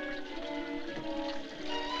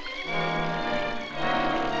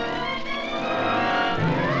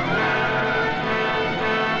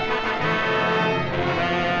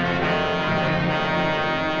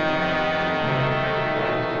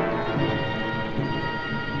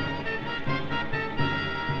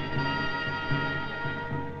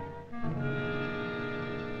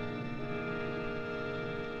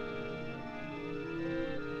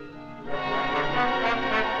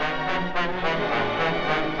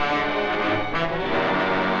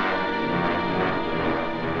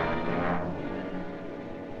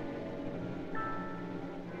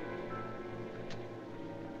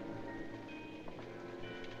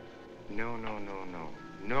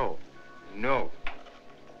 No.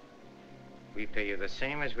 We pay you the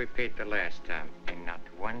same as we paid the last time, and not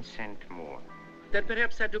 1 cent more. Then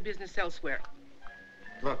perhaps I do business elsewhere.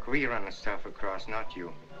 Look, we run the stuff across, not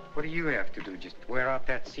you. What do you have to do? Just wear out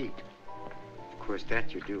that seat. Of course,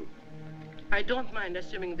 that you do. I don't mind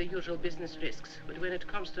assuming the usual business risks, but when it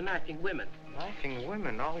comes to knifing women... Knifing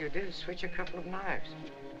women? All you did is switch a couple of knives.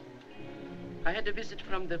 I had a visit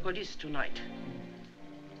from the police tonight.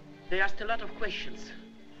 They asked a lot of questions.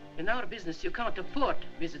 In our business, you can't afford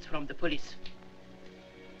visits from the police.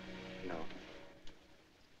 No.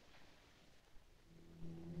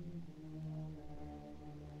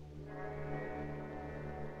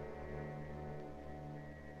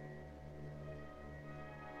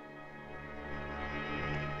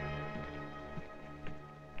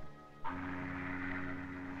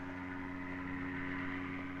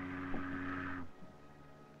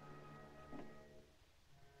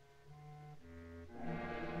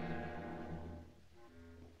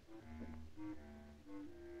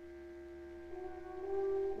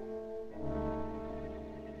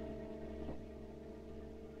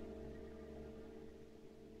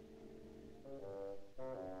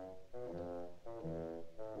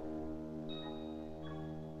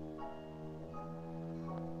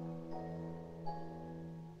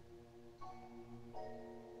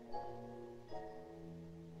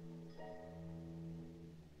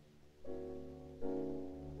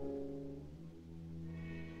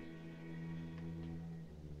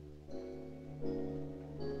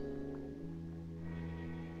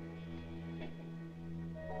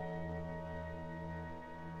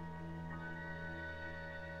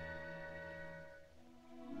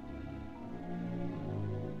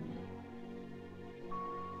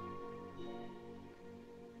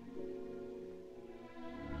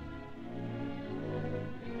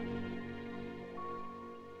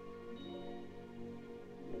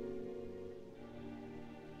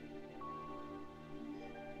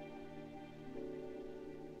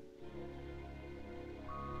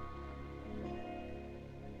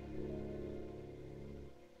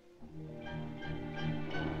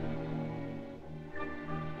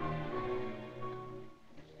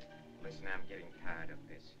 Listen, I'm getting tired of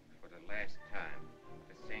this. For the last time,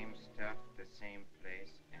 the same stuff, the same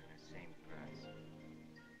place, and the same price.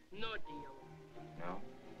 No deal. No?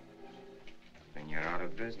 Then you're out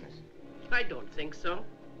of business. I don't think so.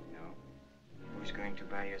 No? Who's going to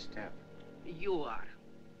buy your stuff? You are.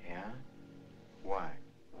 Yeah? Why?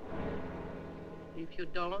 If you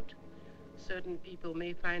don't, certain people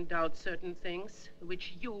may find out certain things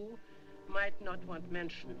which you might not want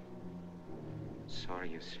mentioned. Sorry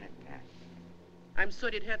you said that. I'm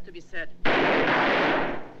sorry it had to be said.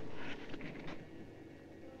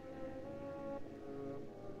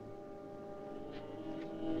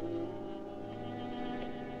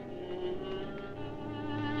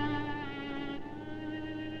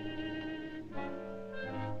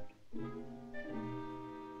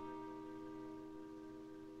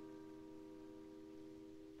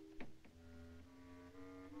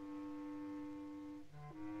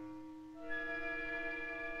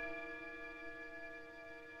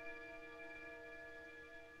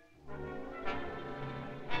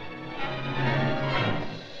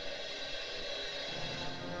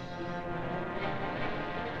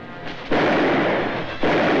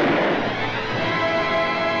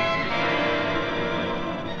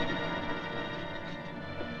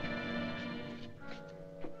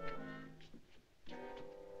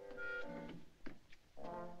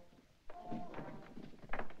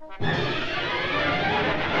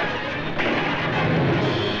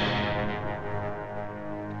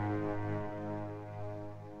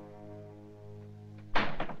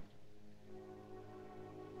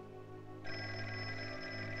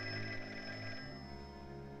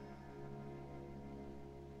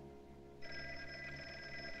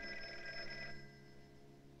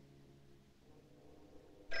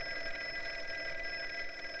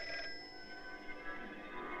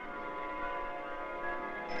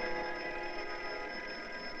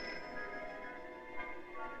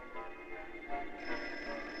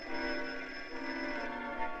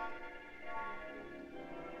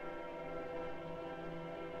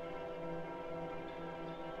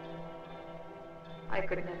 I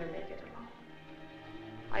could never make it alone.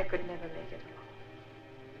 I could never make it alone.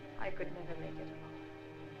 I could never make it alone.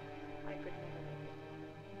 I could never make it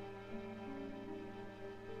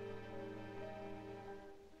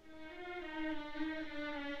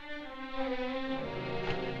alone.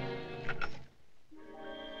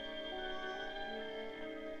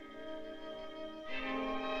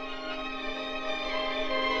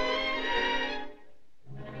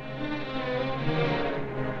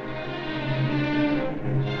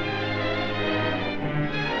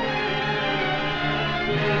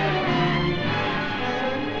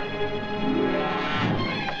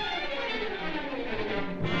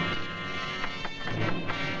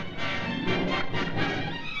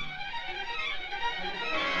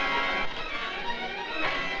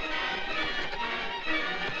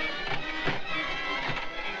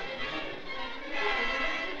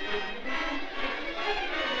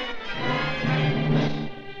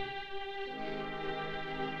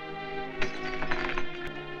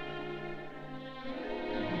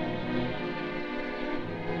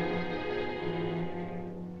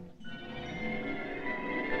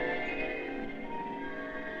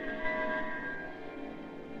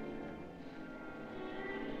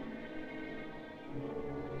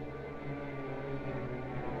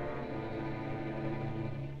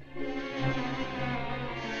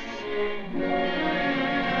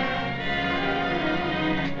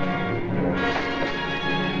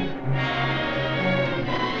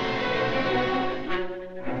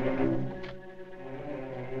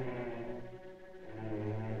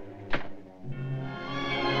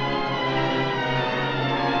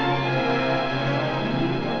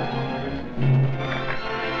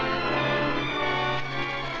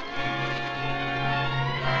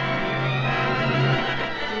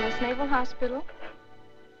 hospital.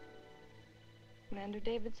 Commander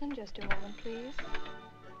Davidson, just a moment, please.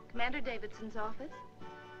 Commander Davidson's office?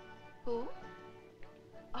 Who?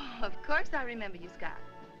 Oh, of course I remember you, Scott.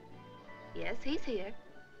 Yes, he's here.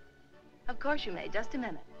 Of course you may. Just a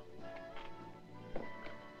minute.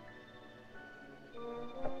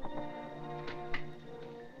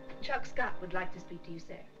 Chuck Scott would like to speak to you,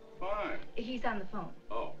 sir. Fine. He's on the phone.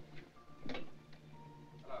 Oh.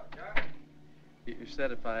 Hello, Jack. You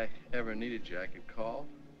said if I ever needed you, I could call?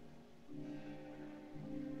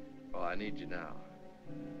 Well, I need you now.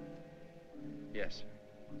 Yes, sir.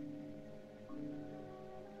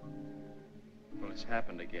 Well, it's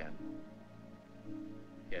happened again.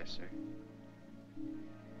 Yes, sir.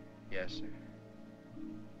 Yes, sir.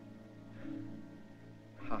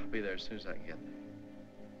 I'll be there as soon as I can get there.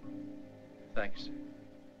 Thanks, sir.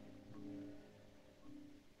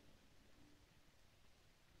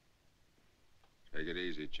 Take it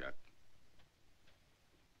easy, Chuck.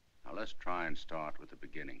 Now, let's try and start with the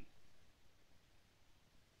beginning.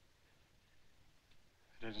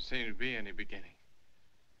 There doesn't seem to be any beginning.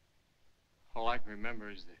 All I can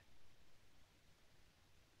remember is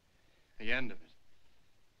the end of it.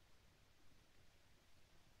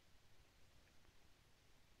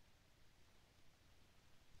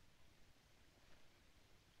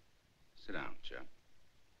 Sit down, Chuck.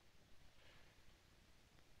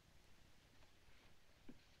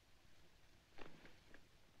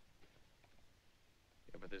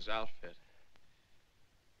 Yeah, but this outfit.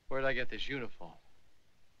 Where'd I get this uniform?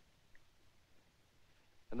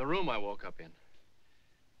 And the room I woke up in.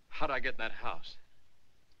 How'd I get in that house?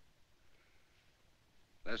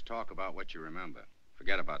 Let's talk about what you remember.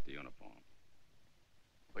 Forget about the uniform.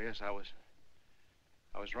 Well, yes, I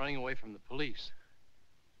was running away from the police.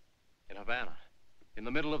 In Havana. In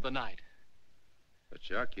the middle of the night. But,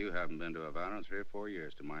 Chuck, you haven't been to Havana in 3 or 4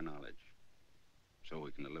 years, to my knowledge. So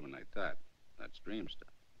we can eliminate that. That's dream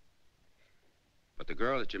stuff. But the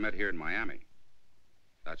girl that you met here in Miami,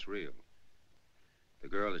 that's real. The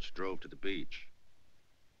girl that you drove to the beach.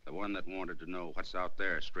 The one that wanted to know what's out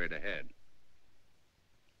there straight ahead.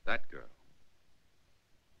 That girl.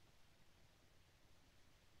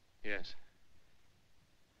 Yes.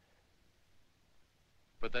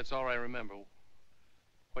 But that's all I remember.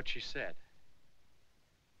 What she said.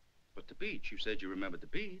 But the beach. You said you remembered the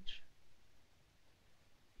beach.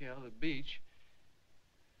 Yeah, the beach.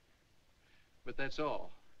 But that's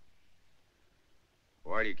all.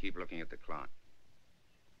 Why do you keep looking at the clock?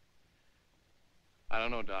 I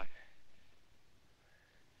don't know, Doc.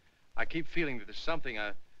 I keep feeling that there's something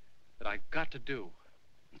that I've got to do.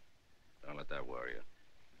 Don't let that worry you.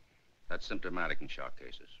 That's symptomatic in shock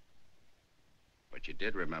cases. But you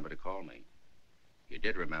did remember to call me. You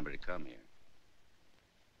did remember to come here.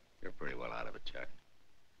 You're pretty well out of it, Chuck.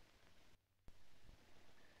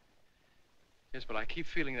 Yes, but I keep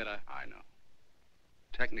feeling that I know.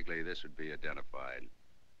 Technically, this would be identified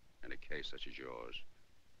in a case such as yours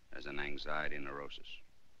as an anxiety neurosis.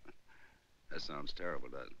 That sounds terrible,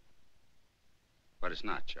 doesn't it? But it's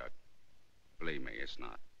not, Chuck. Believe me, it's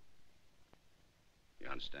not. You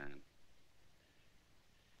understand?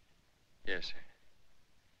 Yes, sir.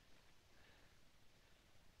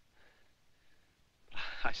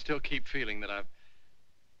 I still keep feeling that I've...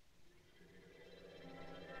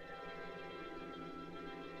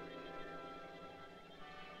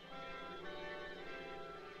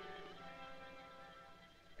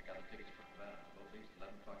 I got the tickets for Havana. Both leaves at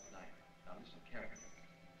 11 o'clock tonight. Now listen carefully.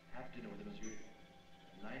 Have dinner with him as usual.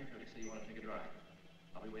 At 9:30, say you want to take a drive.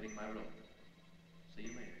 I'll be waiting in my room. See you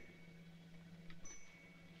later.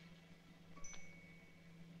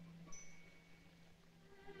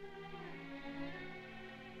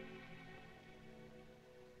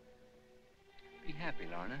 Be happy,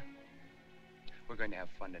 Lorna. We're going to have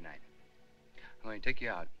fun tonight. I'm going to take you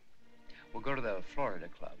out. We'll go to the Florida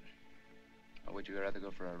Club. Or would you rather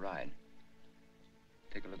go for a ride?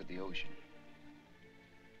 Take a look at the ocean.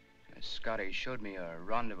 Scotty showed me a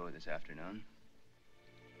rendezvous this afternoon.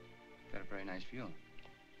 Got a very nice view.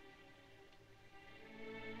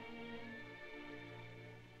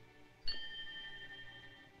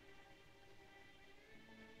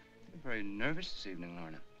 You're very nervous this evening,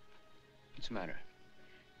 Lorna. What's the matter?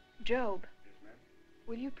 Job,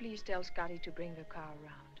 will you please tell Scotty to bring the car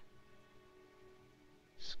around?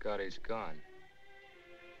 Scotty's gone.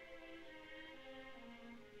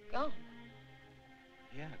 Gone?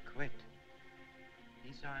 Yeah, quit.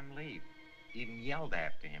 He saw him leave. Even yelled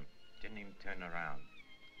after him. Didn't even turn around.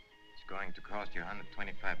 It's going to cost you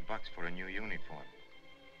 $125 for a new uniform.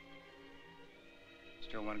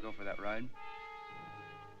 Still want to go for that ride?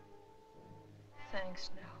 Thanks,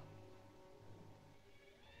 no.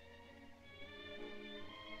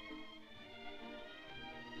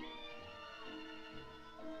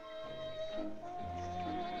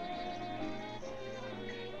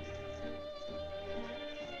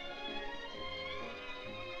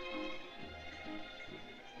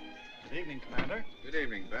 Good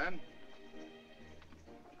evening, Ben.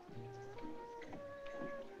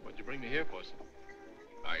 What'd you bring me here for, sir?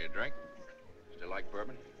 Are you drink? Still like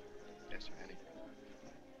bourbon? Yes, sir. Any?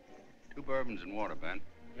 2 bourbons and water, Ben.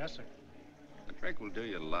 Yes, sir. A drink will do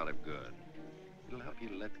you a lot of good. It'll help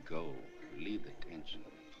you let go, relieve the tension.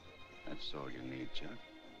 That's all you need, Chuck.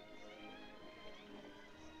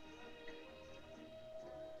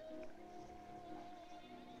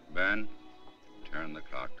 Ben, turn the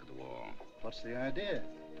clock to the wall. What's the idea?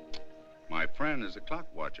 My friend is a clock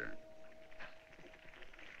watcher.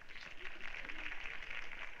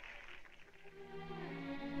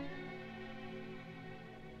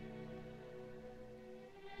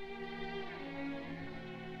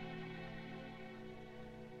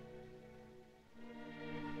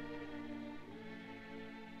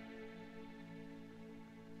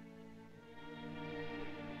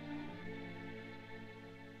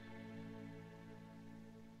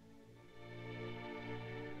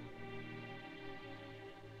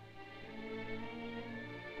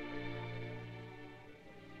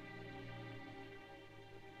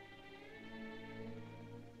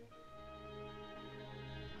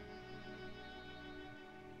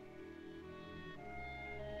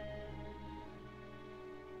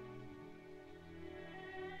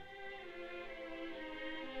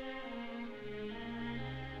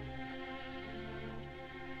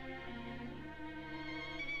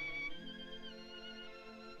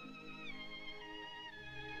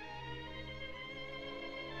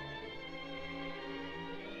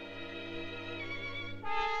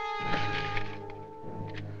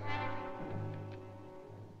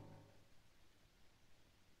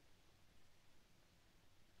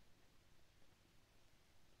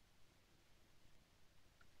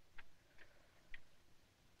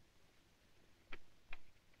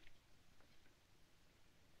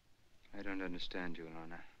 I don't understand you,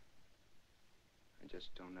 Lorna. I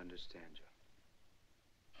just don't understand you.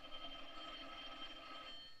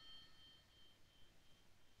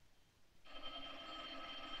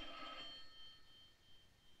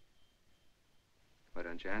 Why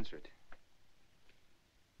don't you answer it?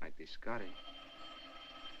 Might be Scotty.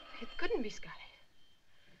 It couldn't be Scotty.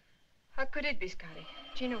 How could it be Scotty?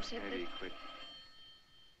 Gino said Maybe he quit.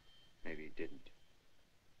 Maybe he didn't.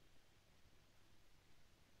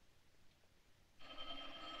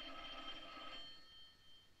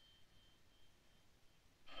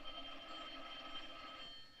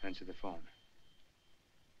 Answer the phone.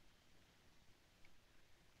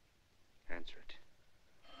 Answer it.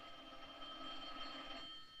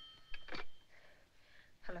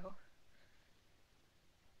 Hello?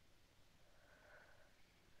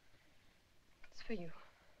 It's for you.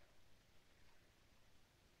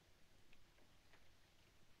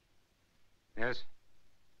 Yes?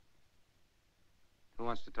 Who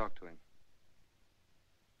wants to talk to him?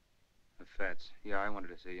 The Fats. Yeah, I wanted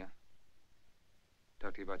to see you.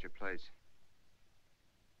 Talk to you about your place.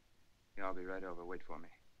 Yeah, I'll be right over. Wait for me.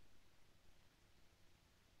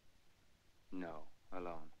 No,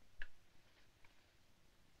 alone.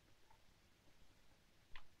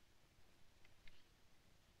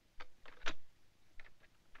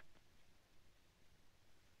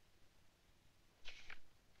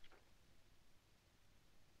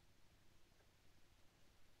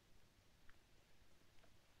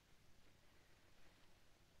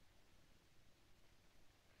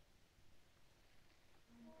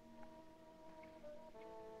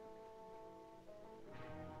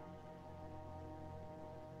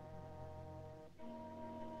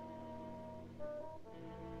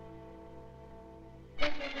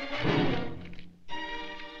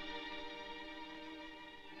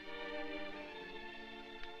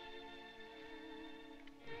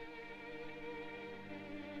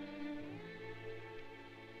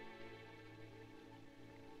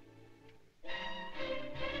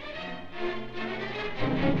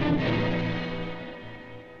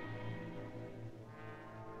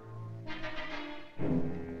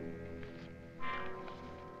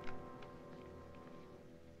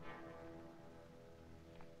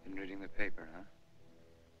 Reading the paper, huh?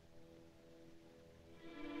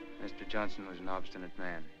 Mr. Johnson was an obstinate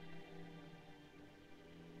man.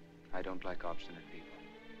 I don't like obstinate people.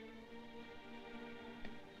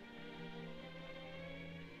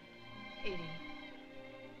 Edie.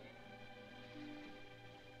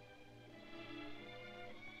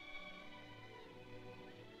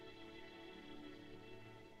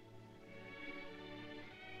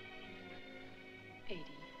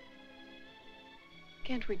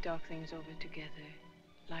 Can't we talk things over together,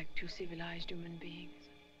 like 2 civilized human beings?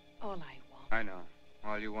 All I want. I know.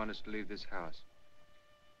 All you want is to leave this house.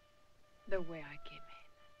 The way I came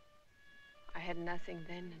in. I had nothing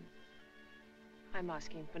then, and I'm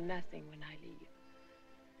asking for nothing when I leave.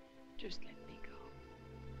 Just let me go.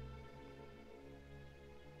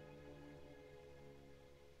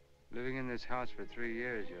 Living in this house for 3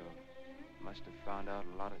 years, you must have found out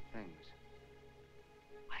a lot of things.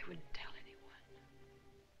 I wouldn't tell anyone.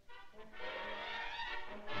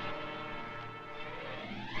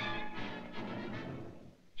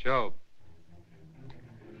 Joe.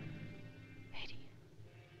 Eddie.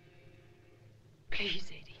 Please,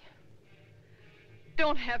 Eddie.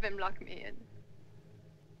 Don't have him lock me in.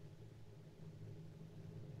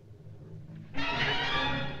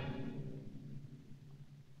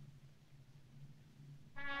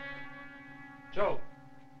 Joe!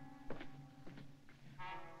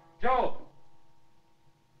 Joe!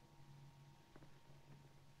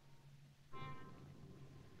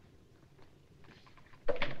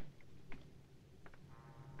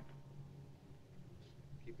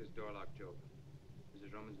 Keep this door locked, Joe.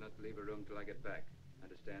 Mrs. Roman's not to leave her room till I get back.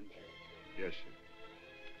 Understand? Yes, sir.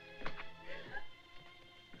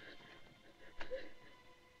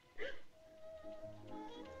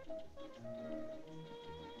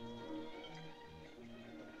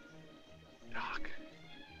 Doc.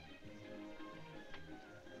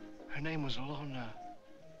 Her name was Lorre.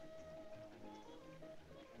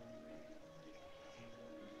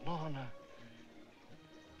 Lorre.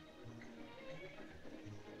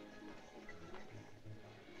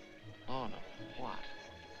 Lorre, what?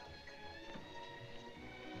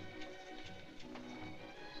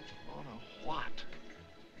 Lorre, what?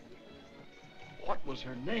 What was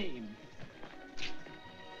her name?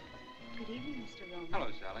 Good evening, Mr. Roman. Hello,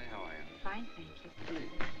 Sally. How are you? Fine, thank you.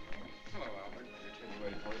 Please. Hello, Albert. Your tin's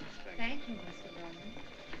waiting for you. Thank you, Mr. Roman.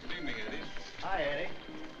 Good evening, Eddie. Hi, Eddie.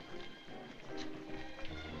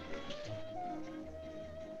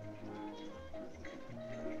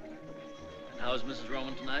 How's Mrs.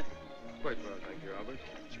 Roman tonight? Quite well, thank you, Albert.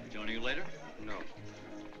 She'll be joining you later? No.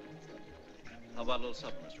 How about a little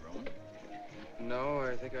supper, Mr. Roman? No,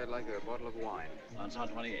 I think I'd like a bottle of wine. Lanson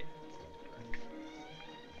 28.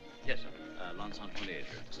 Yes, sir. Lanson 28,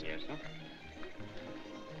 sir. Yes, sir.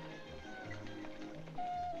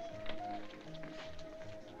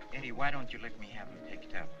 Eddie, why don't you let me have him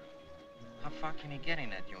picked up? How far can he get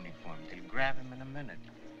in that uniform? They'll grab him in a minute.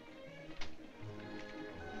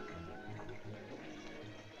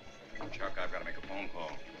 Chuck, I've got to make a phone call.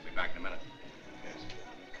 We'll be back in a minute. Yes.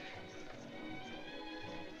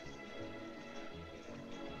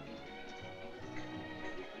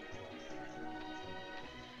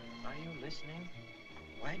 Are you listening?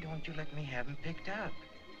 Why don't you let me have him picked up?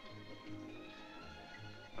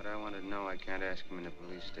 What I want to know, I can't ask him in the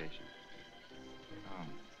police station. Oh.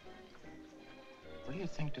 What do you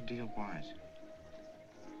think the deal was?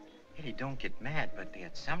 Eddie, don't get mad, but they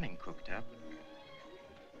had something cooked up.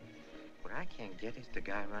 What I can't get is the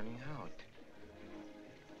guy running out.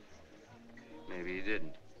 Maybe he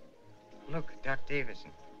didn't. Look, Doc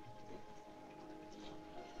Davison.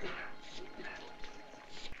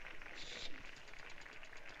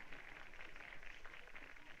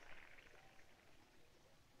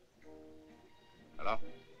 Hello?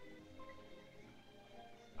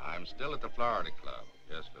 I'm still at the Florida Club.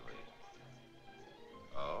 Yes, Louise.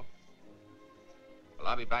 Oh? Well,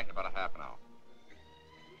 I'll be back in about a half an hour.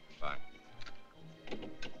 Bye.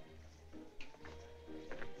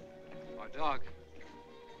 Oh, Doc.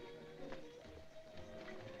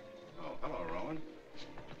 Oh, hello, Rowan.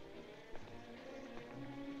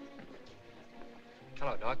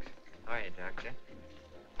 Hello, Doc. How are you, Doctor?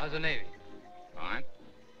 How's the Navy? Fine.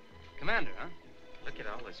 Commander, huh? Look at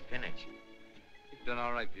all the spinach. You've done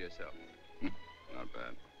all right for yourself. Not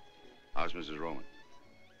bad. How's Mrs. Roman?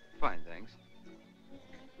 Fine, thanks.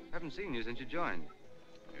 Haven't seen you since you joined.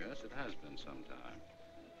 Yes, it has been some time.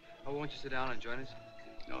 Oh, won't you sit down and join us?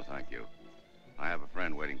 No, thank you. I have a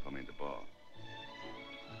friend waiting for me at the bar.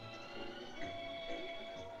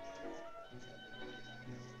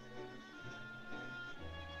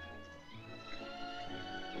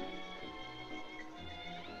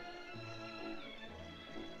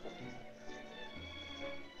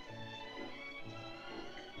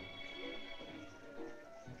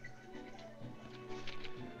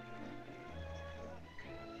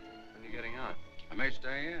 When are you getting on? I may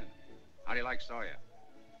stay in. How do you like Sawyer?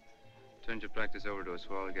 Turned your practice over to a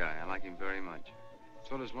swell guy. I like him very much.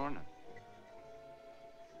 So does Lorna.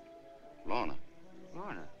 Lorna?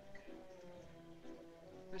 Lorna?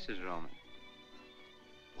 Mrs. Roman.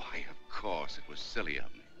 Why, of course. It was silly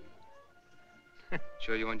of me.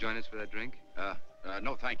 Sure you won't join us for that drink?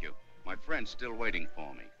 No, thank you. My friend's still waiting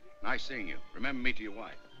for me. Nice seeing you. Remember me to your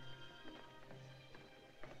wife.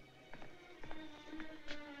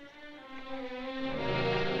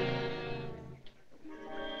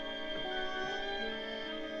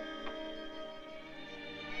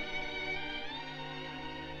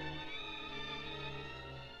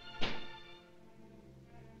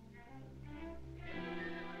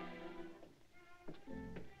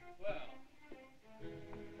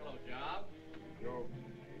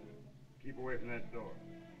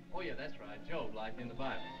 life in the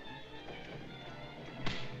Bible.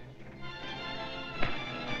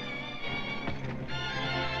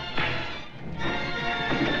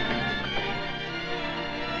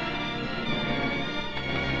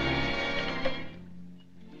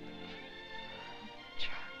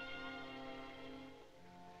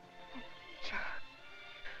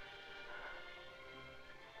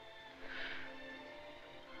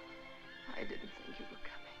 I didn't think you were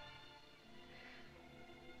coming.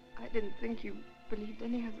 I didn't think you believed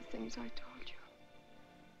any of the things I told you.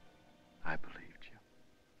 I believed you.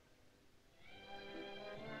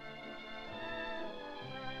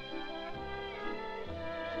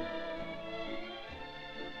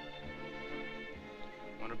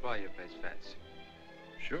 Want to buy your place, Fats?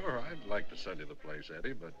 Sure, I'd like to sell you the place,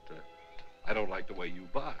 Eddie, but I don't like the way you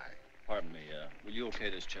buy. Pardon me, will you okay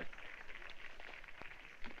this check?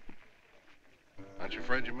 Aren't you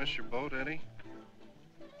afraid you missed your boat, Eddie?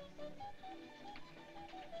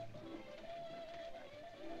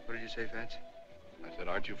 What did you say, Fats? I said,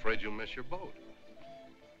 aren't you afraid you'll miss your boat?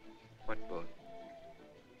 What boat?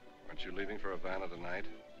 Aren't you leaving for Havana tonight?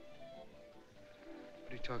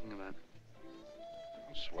 What are you talking about?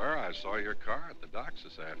 I swear I saw your car at the docks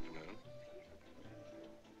this afternoon.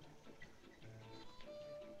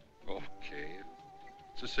 Okay.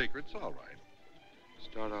 It's a secret. It's all right.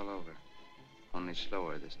 Start all over. Only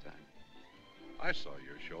slower this time. I saw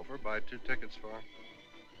your chauffeur buy 2 tickets for him.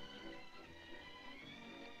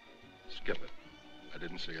 Skip it. I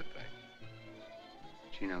didn't see a thing.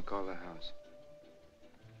 Gino, call the house.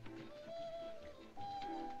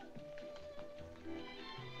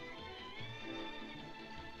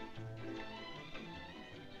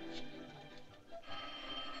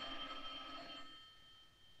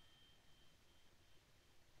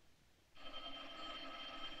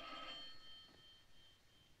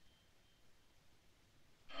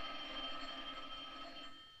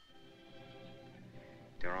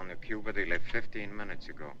 They're on the Cuba. They left 15 minutes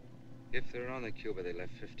ago. If they're on the Cuba, they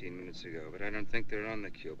left 15 minutes ago, but I don't think they're on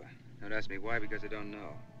the Cuba. Don't ask me why, because I don't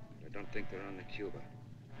know. But I don't think they're on the Cuba.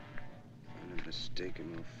 Find a mistake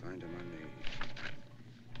and we'll find them on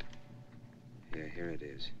the... Yeah, here it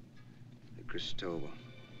is. The Cristobal.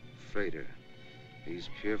 Freighter.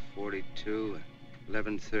 East Pier 42,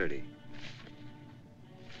 11:30.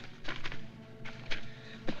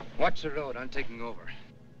 Watch the road. I'm taking over.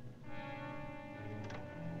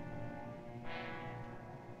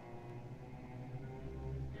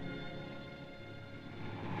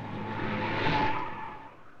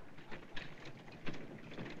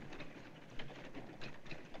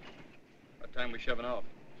 What time we shoving off?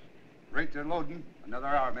 Rate they're loading. Another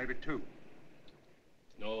hour, maybe 2.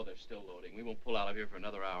 No, they're still loading. We won't pull out of here for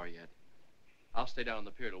another hour yet. I'll stay down on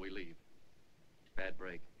the pier till we leave. Bad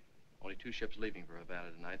break. Only 2 ships leaving for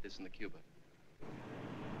Havana tonight, this and the Cuba.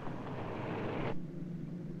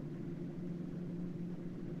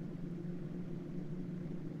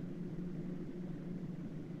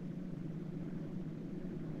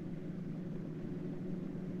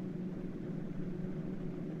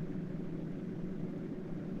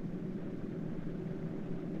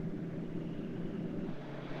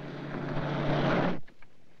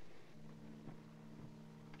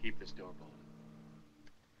 Keep this door bolted.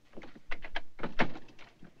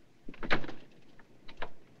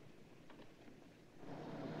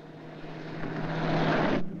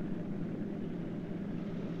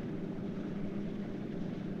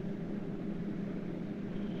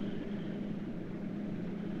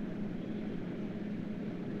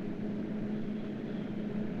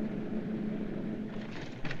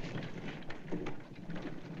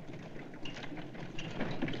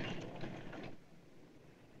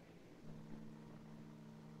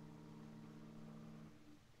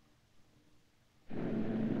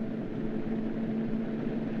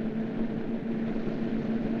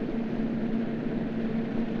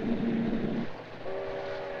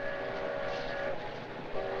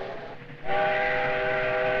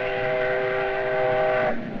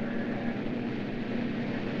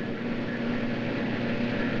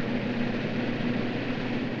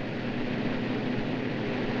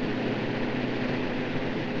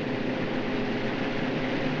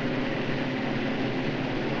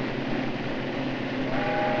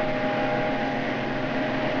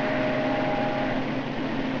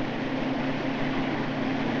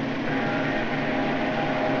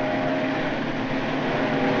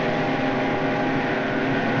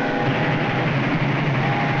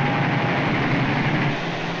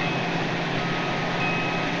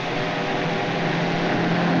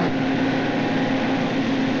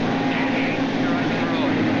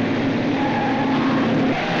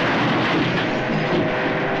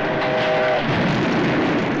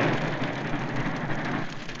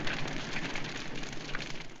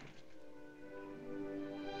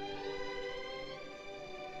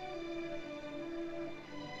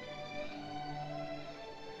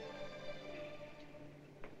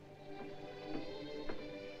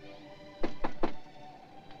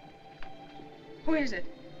 Who is it?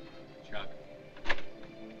 Chuck.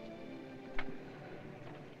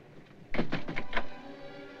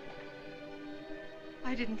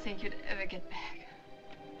 I didn't think you'd ever get back.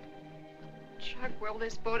 Chuck, will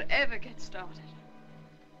this boat ever get started?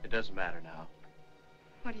 It doesn't matter now.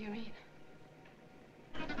 What do you mean?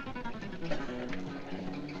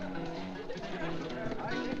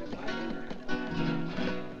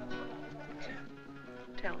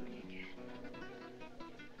 Tell me again.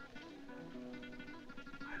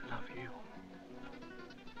 I love you.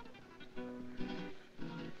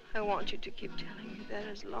 I want you to keep telling me that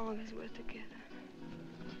as long as we're together.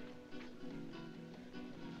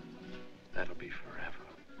 That'll be forever.